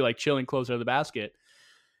to just be like chilling closer to the basket.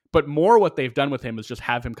 But more what they've done with him is just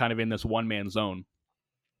have him kind of in this one-man zone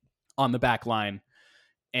on the back line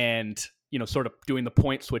and, sort of doing the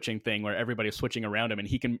point switching thing where everybody's switching around him and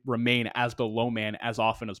he can remain as the low man as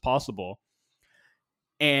often as possible.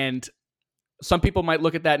 And some people might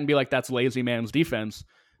look at that and be like, that's lazy man's defense,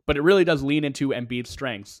 but it really does lean into Embiid's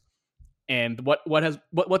strengths. And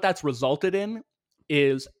what that's resulted in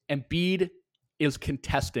is Embiid is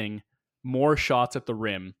contesting more shots at the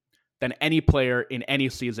rim than any player in any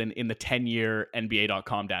season in the 10-year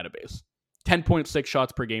NBA.com database. 10.6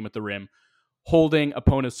 shots per game at the rim, holding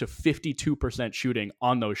opponents to 52% shooting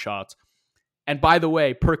on those shots. And by the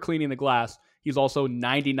way, per cleaning the glass, he's also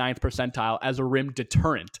 99th percentile as a rim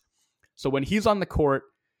deterrent. So when he's on the court,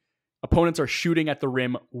 opponents are shooting at the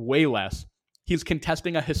rim way less. He's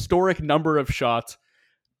contesting a historic number of shots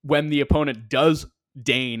when the opponent does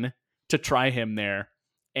deign to try him there,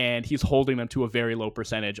 and he's holding them to a very low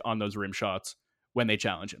percentage on those rim shots when they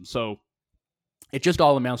challenge him. So it just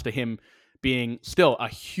all amounts to him being still a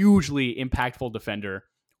hugely impactful defender,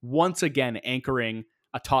 once again anchoring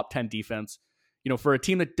a top 10 defense. For a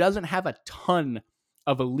team that doesn't have a ton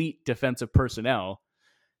of elite defensive personnel,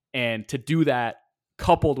 and to do that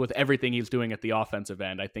coupled with everything he's doing at the offensive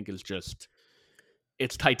end, I think is just,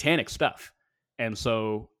 it's Titanic stuff. And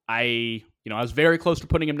so I was very close to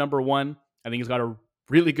putting him number one. I think he's got a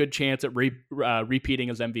really good chance at repeating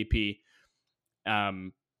as MVP.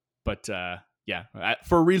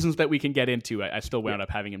 For reasons that we can get into, I still wound up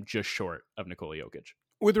having him just short of Nikola Jokic.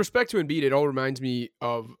 With respect to Embiid, it all reminds me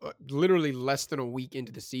of literally less than a week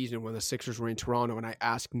into the season when the Sixers were in Toronto, and I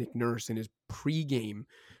asked Nick Nurse in his pregame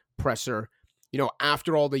presser,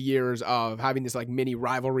 after all the years of having this like mini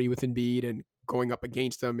rivalry with Embiid and going up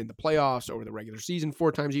against them in the playoffs over the regular season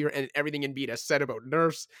 4 times a year, and everything Embiid has said about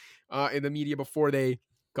Nurse in the media before they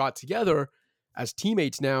got together as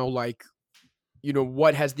teammates now, like,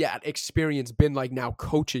 what has that experience been like now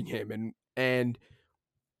coaching him? And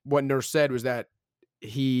what Nurse said was that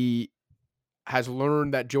he has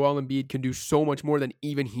learned that Joel Embiid can do so much more than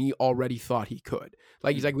even he already thought he could.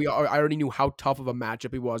 Like, he's like, I already knew how tough of a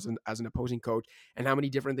matchup he was as an opposing coach and how many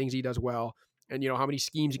different things he does well and, how many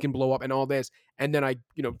schemes he can blow up and all this. And then I,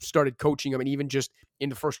 started coaching him, and even just in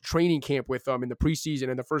the first training camp with him in the preseason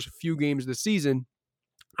and the first few games of the season,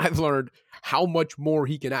 I've learned how much more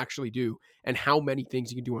he can actually do and how many things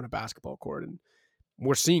he can do on a basketball court. And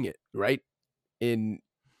we're seeing it, right, in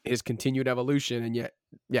his continued evolution. And yet,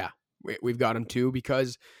 we've got him too,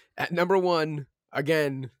 because at number one,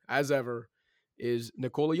 again, as ever, is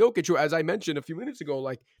Nikola Jokic, who, as I mentioned a few minutes ago,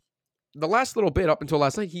 like the last little bit up until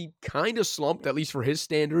last night, he kind of slumped, at least for his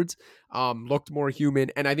standards, looked more human.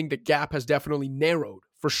 And I think the gap has definitely narrowed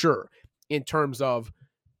for sure in terms of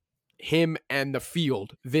him and the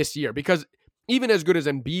field this year, because even as good as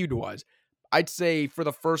Embiid was, I'd say for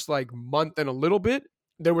the first like month and a little bit,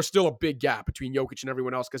 there was still a big gap between Jokic and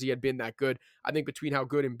everyone else because he had been that good. I think between how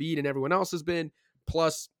good Embiid and everyone else has been,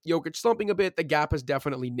 plus Jokic slumping a bit, the gap has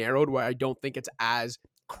definitely narrowed, where I don't think it's as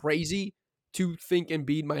crazy to think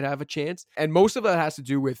Embiid might have a chance. And most of that has to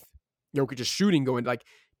do with Jokic's shooting going, like,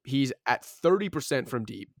 he's at 30% from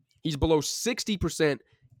deep. He's below 60%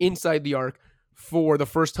 inside the arc for the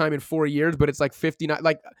first time in 4 years, but it's like 59.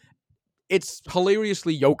 Like, it's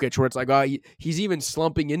hilariously Jokic, where it's like, he's even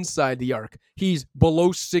slumping inside the arc. He's below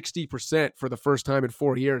 60% for the first time in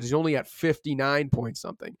 4 years. He's only at 59 point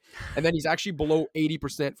something. And then he's actually below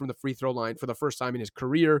 80% from the free throw line for the first time in his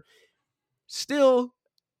career. Still,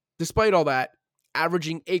 despite all that,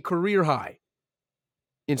 averaging a career high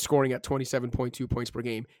in scoring at 27.2 points per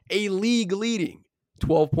game, a league leading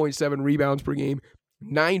 12.7 rebounds per game,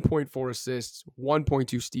 9.4 assists,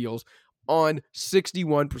 1.2 steals, on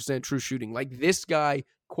 61% true shooting. Like, this guy,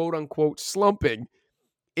 quote unquote, slumping,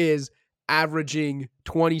 is averaging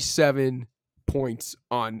 27 points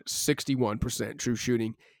on 61% true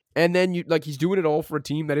shooting. And then he's doing it all for a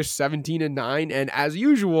team that is 17-9. And as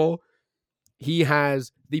usual, he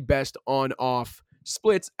has the best on-off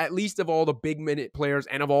splits, at least of all the big minute players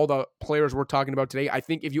and of all the players we're talking about today. I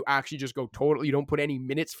think if you actually just go total, you don't put any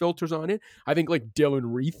minutes filters on it, I think like Dylan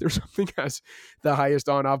Reith or something has the highest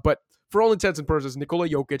on-off. But for all intents and purposes, Nikola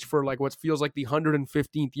Jokic, for like what feels like the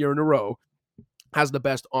 115th year in a row, has the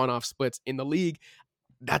best on-off splits in the league.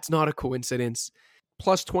 That's not a coincidence.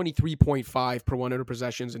 Plus 23.5 per 100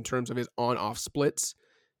 possessions in terms of his on-off splits.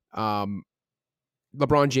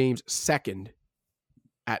 LeBron James second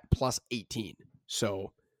at plus 18.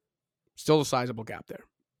 So still a sizable gap there.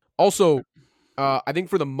 Also, I think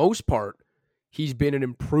for the most part, he's been an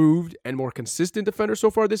improved and more consistent defender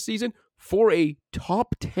so far this season for a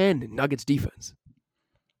top 10 Nuggets defense.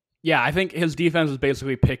 Yeah, I think his defense has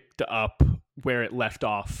basically picked up where it left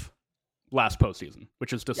off last postseason,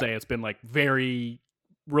 which is to say it's been like very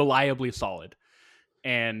reliably solid.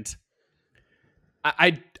 And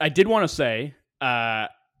I did want to say,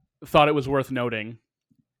 thought it was worth noting,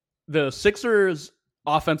 the Sixers'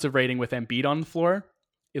 offensive rating with Embiid on the floor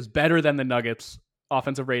is better than the Nuggets'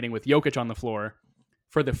 offensive rating with Jokic on the floor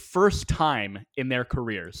for the first time in their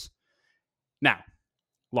careers. Now,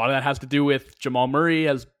 a lot of that has to do with Jamal Murray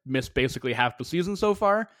has missed basically half the season so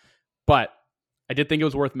far, but I did think it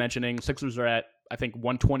was worth mentioning. Sixers are at, I think,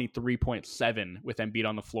 123.7 with Embiid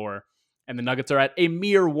on the floor, and the Nuggets are at a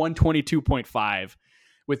mere 122.5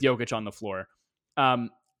 with Jokic on the floor.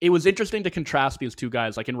 It was interesting to contrast these two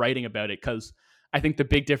guys, like in writing about it, because I think the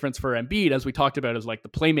big difference for Embiid, as we talked about, is like the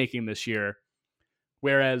playmaking this year,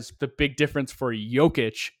 whereas the big difference for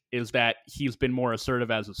Jokic is that he's been more assertive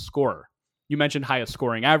as a scorer. You mentioned highest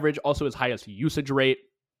scoring average, also his highest usage rate,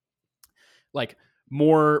 like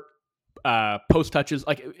more post touches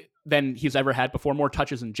like than he's ever had before, more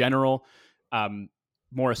touches in general,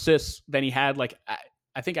 more assists than he had. Like,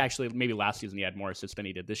 I think actually maybe last season he had more assists than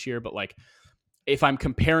he did this year, but like if I'm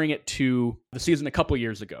comparing it to the season a couple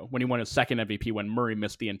years ago when he won his second MVP when Murray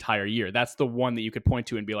missed the entire year, that's the one that you could point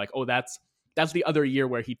to and be like, oh, that's the other year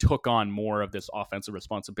where he took on more of this offensive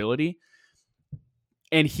responsibility.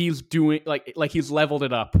 And he's doing like he's leveled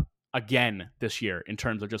it up again this year in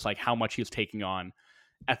terms of just like how much he's taking on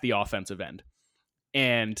at the offensive end.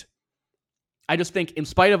 And I just think in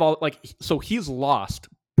spite of all, like, so he's lost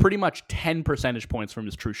pretty much 10 percentage points from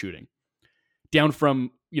his true shooting, down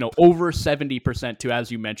from, over 70% to, as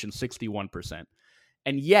you mentioned, 61%.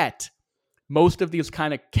 And yet most of these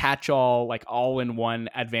kind of catch-all, like all-in-one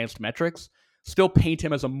advanced metrics still paint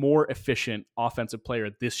him as a more efficient offensive player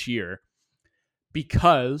this year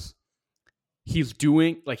because he's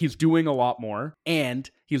doing a lot more, and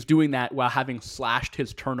he's doing that while having slashed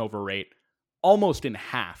his turnover rate almost in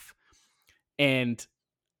half. And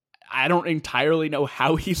I don't entirely know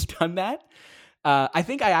how he's done that. I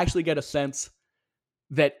think I actually get a sense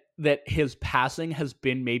that his passing has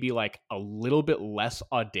been maybe like a little bit less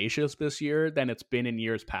audacious this year than it's been in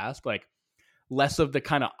years past. Like less of the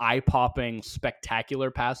kind of eye-popping,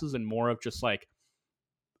 spectacular passes and more of just like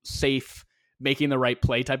safe, making the right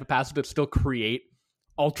play type of passes that still create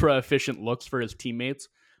ultra efficient looks for his teammates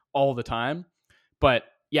all the time. But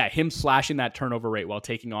yeah, him slashing that turnover rate while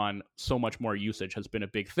taking on so much more usage has been a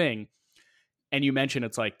big thing. And you mentioned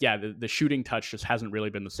it's like, yeah, the shooting touch just hasn't really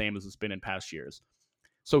been the same as it's been in past years.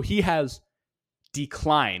 So he has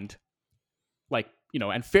declined, like,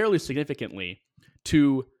 and fairly significantly,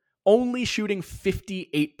 to only shooting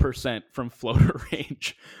 58% from floater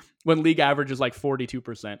range when league average is like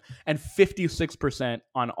 42%, and 56%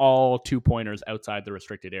 on all 2-pointers outside the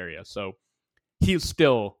restricted area. So he's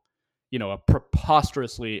still, a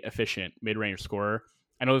preposterously efficient mid-range scorer.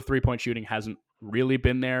 I know the 3-point shooting hasn't really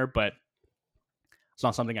been there, but it's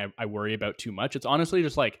not something I worry about too much. It's honestly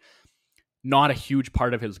just like not a huge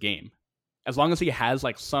part of his game. As long as he has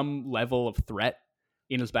like some level of threat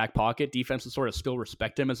in his back pocket, defenses sort of still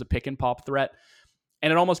respect him as a pick and pop threat.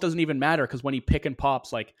 And it almost doesn't even matter because when he pick and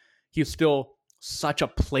pops, like he's still such a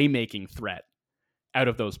playmaking threat out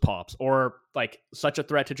of those pops, or like such a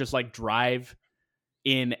threat to just like drive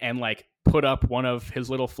in and like put up one of his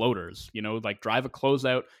little floaters, like drive a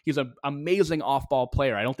closeout. He's an amazing off-ball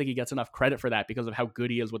player. I don't think he gets enough credit for that because of how good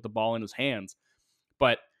he is with the ball in his hands.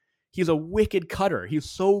 But he's a wicked cutter. He's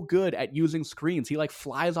so good at using screens. He like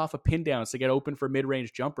flies off of pin downs to get open for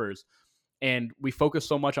mid-range jumpers. And we focus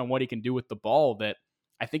so much on what he can do with the ball that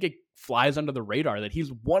I think it flies under the radar that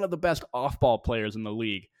he's one of the best off-ball players in the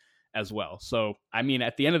league as well. So, I mean,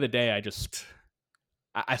 at the end of the day,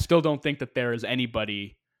 I still don't think that there is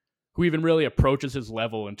anybody who even really approaches his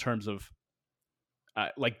level in terms of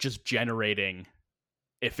like just generating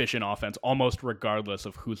efficient offense almost regardless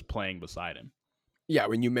of who's playing beside him. Yeah,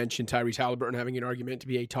 when you mentioned Tyrese Halliburton having an argument to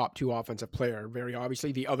be a top 2 offensive player, very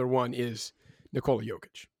obviously the other one is Nikola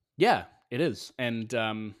Jokic. Yeah, it is. And,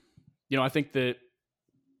 I think that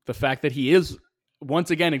the fact that he is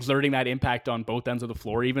once again exerting that impact on both ends of the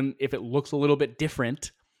floor, even if it looks a little bit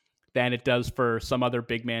different than it does for some other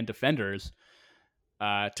big man defenders,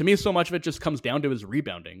 to me, so much of it just comes down to his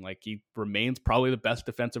rebounding. Like he remains probably the best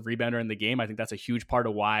defensive rebounder in the game. I think that's a huge part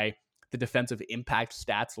of why the defensive impact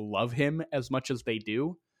stats love him as much as they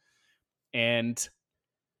do. And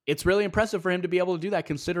it's really impressive for him to be able to do that,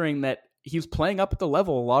 considering that he's playing up at the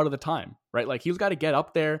level a lot of the time, right? Like he's got to get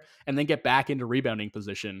up there and then get back into rebounding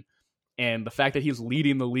position. And the fact that he's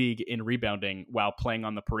leading the league in rebounding while playing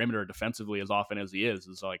on the perimeter defensively as often as he is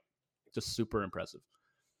like just super impressive.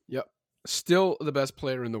 Yep. Still the best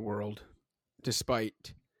player in the world,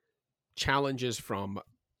 despite challenges from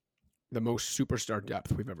the most superstar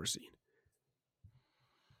depth we've ever seen.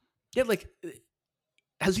 Yeah, like,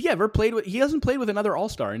 has he ever played with... He hasn't played with another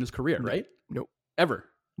all-star in his career, right? Nope. Ever.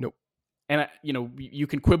 Nope. And, you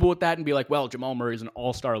can quibble with that and be like, well, Jamal Murray is an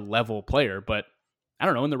all-star level player, but I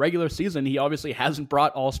don't know, in the regular season, he obviously hasn't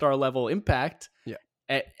brought all-star level impact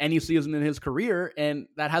at any season in his career, and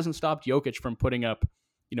that hasn't stopped Jokic from putting up,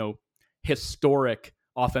 historic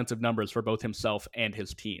offensive numbers for both himself and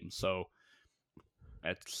his team. So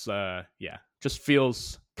it's, just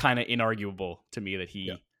feels kind of inarguable to me that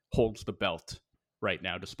he holds the belt right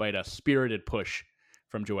now, despite a spirited push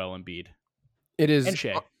from Joel Embiid. It is. And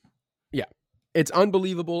Shea. It's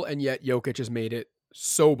unbelievable, and yet Jokic has made it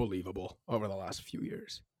so believable over the last few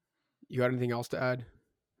years. You got anything else to add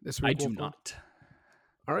this week? I do not.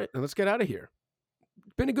 All right, now let's get out of here.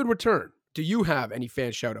 It's been a good return. Do you have any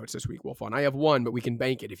fan shout-outs this week, Wolfon? I have one, but we can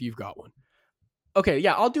bank it if you've got one. Okay,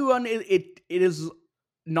 yeah, I'll do one. It is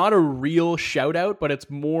not a real shout-out, but it's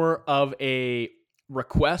more of a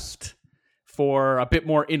request for a bit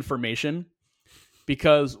more information,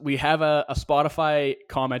 because we have a Spotify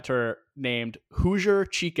commenter named Hoosier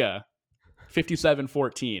Chica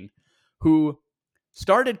 5714 who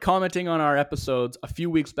started commenting on our episodes a few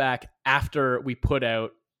weeks back after we put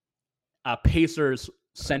out a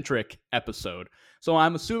Pacers-centric episode. So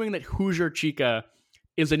I'm assuming that Hoosier Chica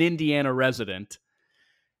is an Indiana resident.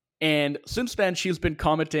 And since then, she's been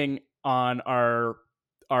commenting on our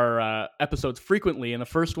episodes frequently. And the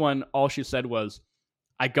first one, all she said was,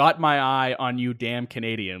 "I got my eye on you damn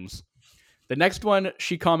Canadians." The next one,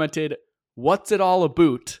 she commented, "What's it all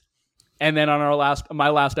about?" And then on my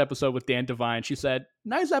last episode with Dan Devine, she said,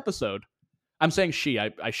 "Nice episode." I'm saying she.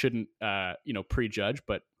 I shouldn't prejudge,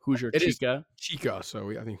 but Hoosier Chica. Chica,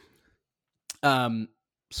 so I think.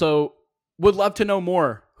 So would love to know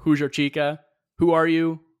more, Hoosier Chica. Who are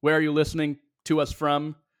you? Where are you listening to us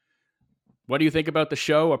from? What do you think about the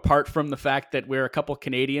show, apart from the fact that we're a couple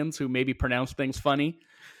Canadians who maybe pronounce things funny?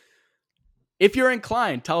 If you're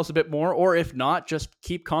inclined, tell us a bit more, or if not, just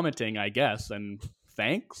keep commenting, I guess, and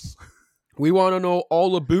thanks. We want to know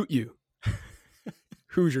all about you,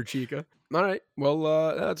 Hoosier Chica. All right,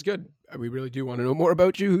 well, that's good. We really do want to know more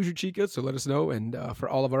about you, Hoosier Chica, so let us know. And for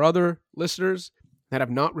all of our other listeners that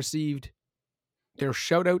have not received their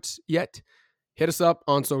shout-outs yet, hit us up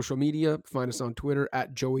on social media. Find us on Twitter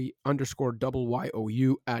at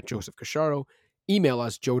Joey_YOU, at Joseph Cacharo. Email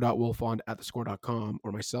us, joe.wolfond@thescore.com,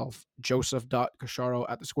 or myself,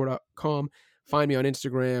 joseph.cacharo@thescore.com. Find me on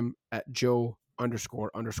Instagram at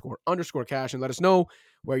Joe____cash, and let us know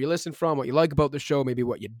where you listen from, what you like about the show, maybe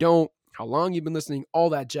what you don't, how long you've been listening, all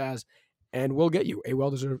that jazz, and we'll get you a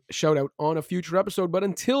well-deserved shout-out on a future episode. But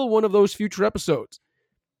until one of those future episodes,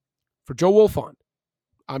 for Joe Wolfond,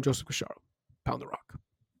 I'm Joseph Cacharo. Pound the rock.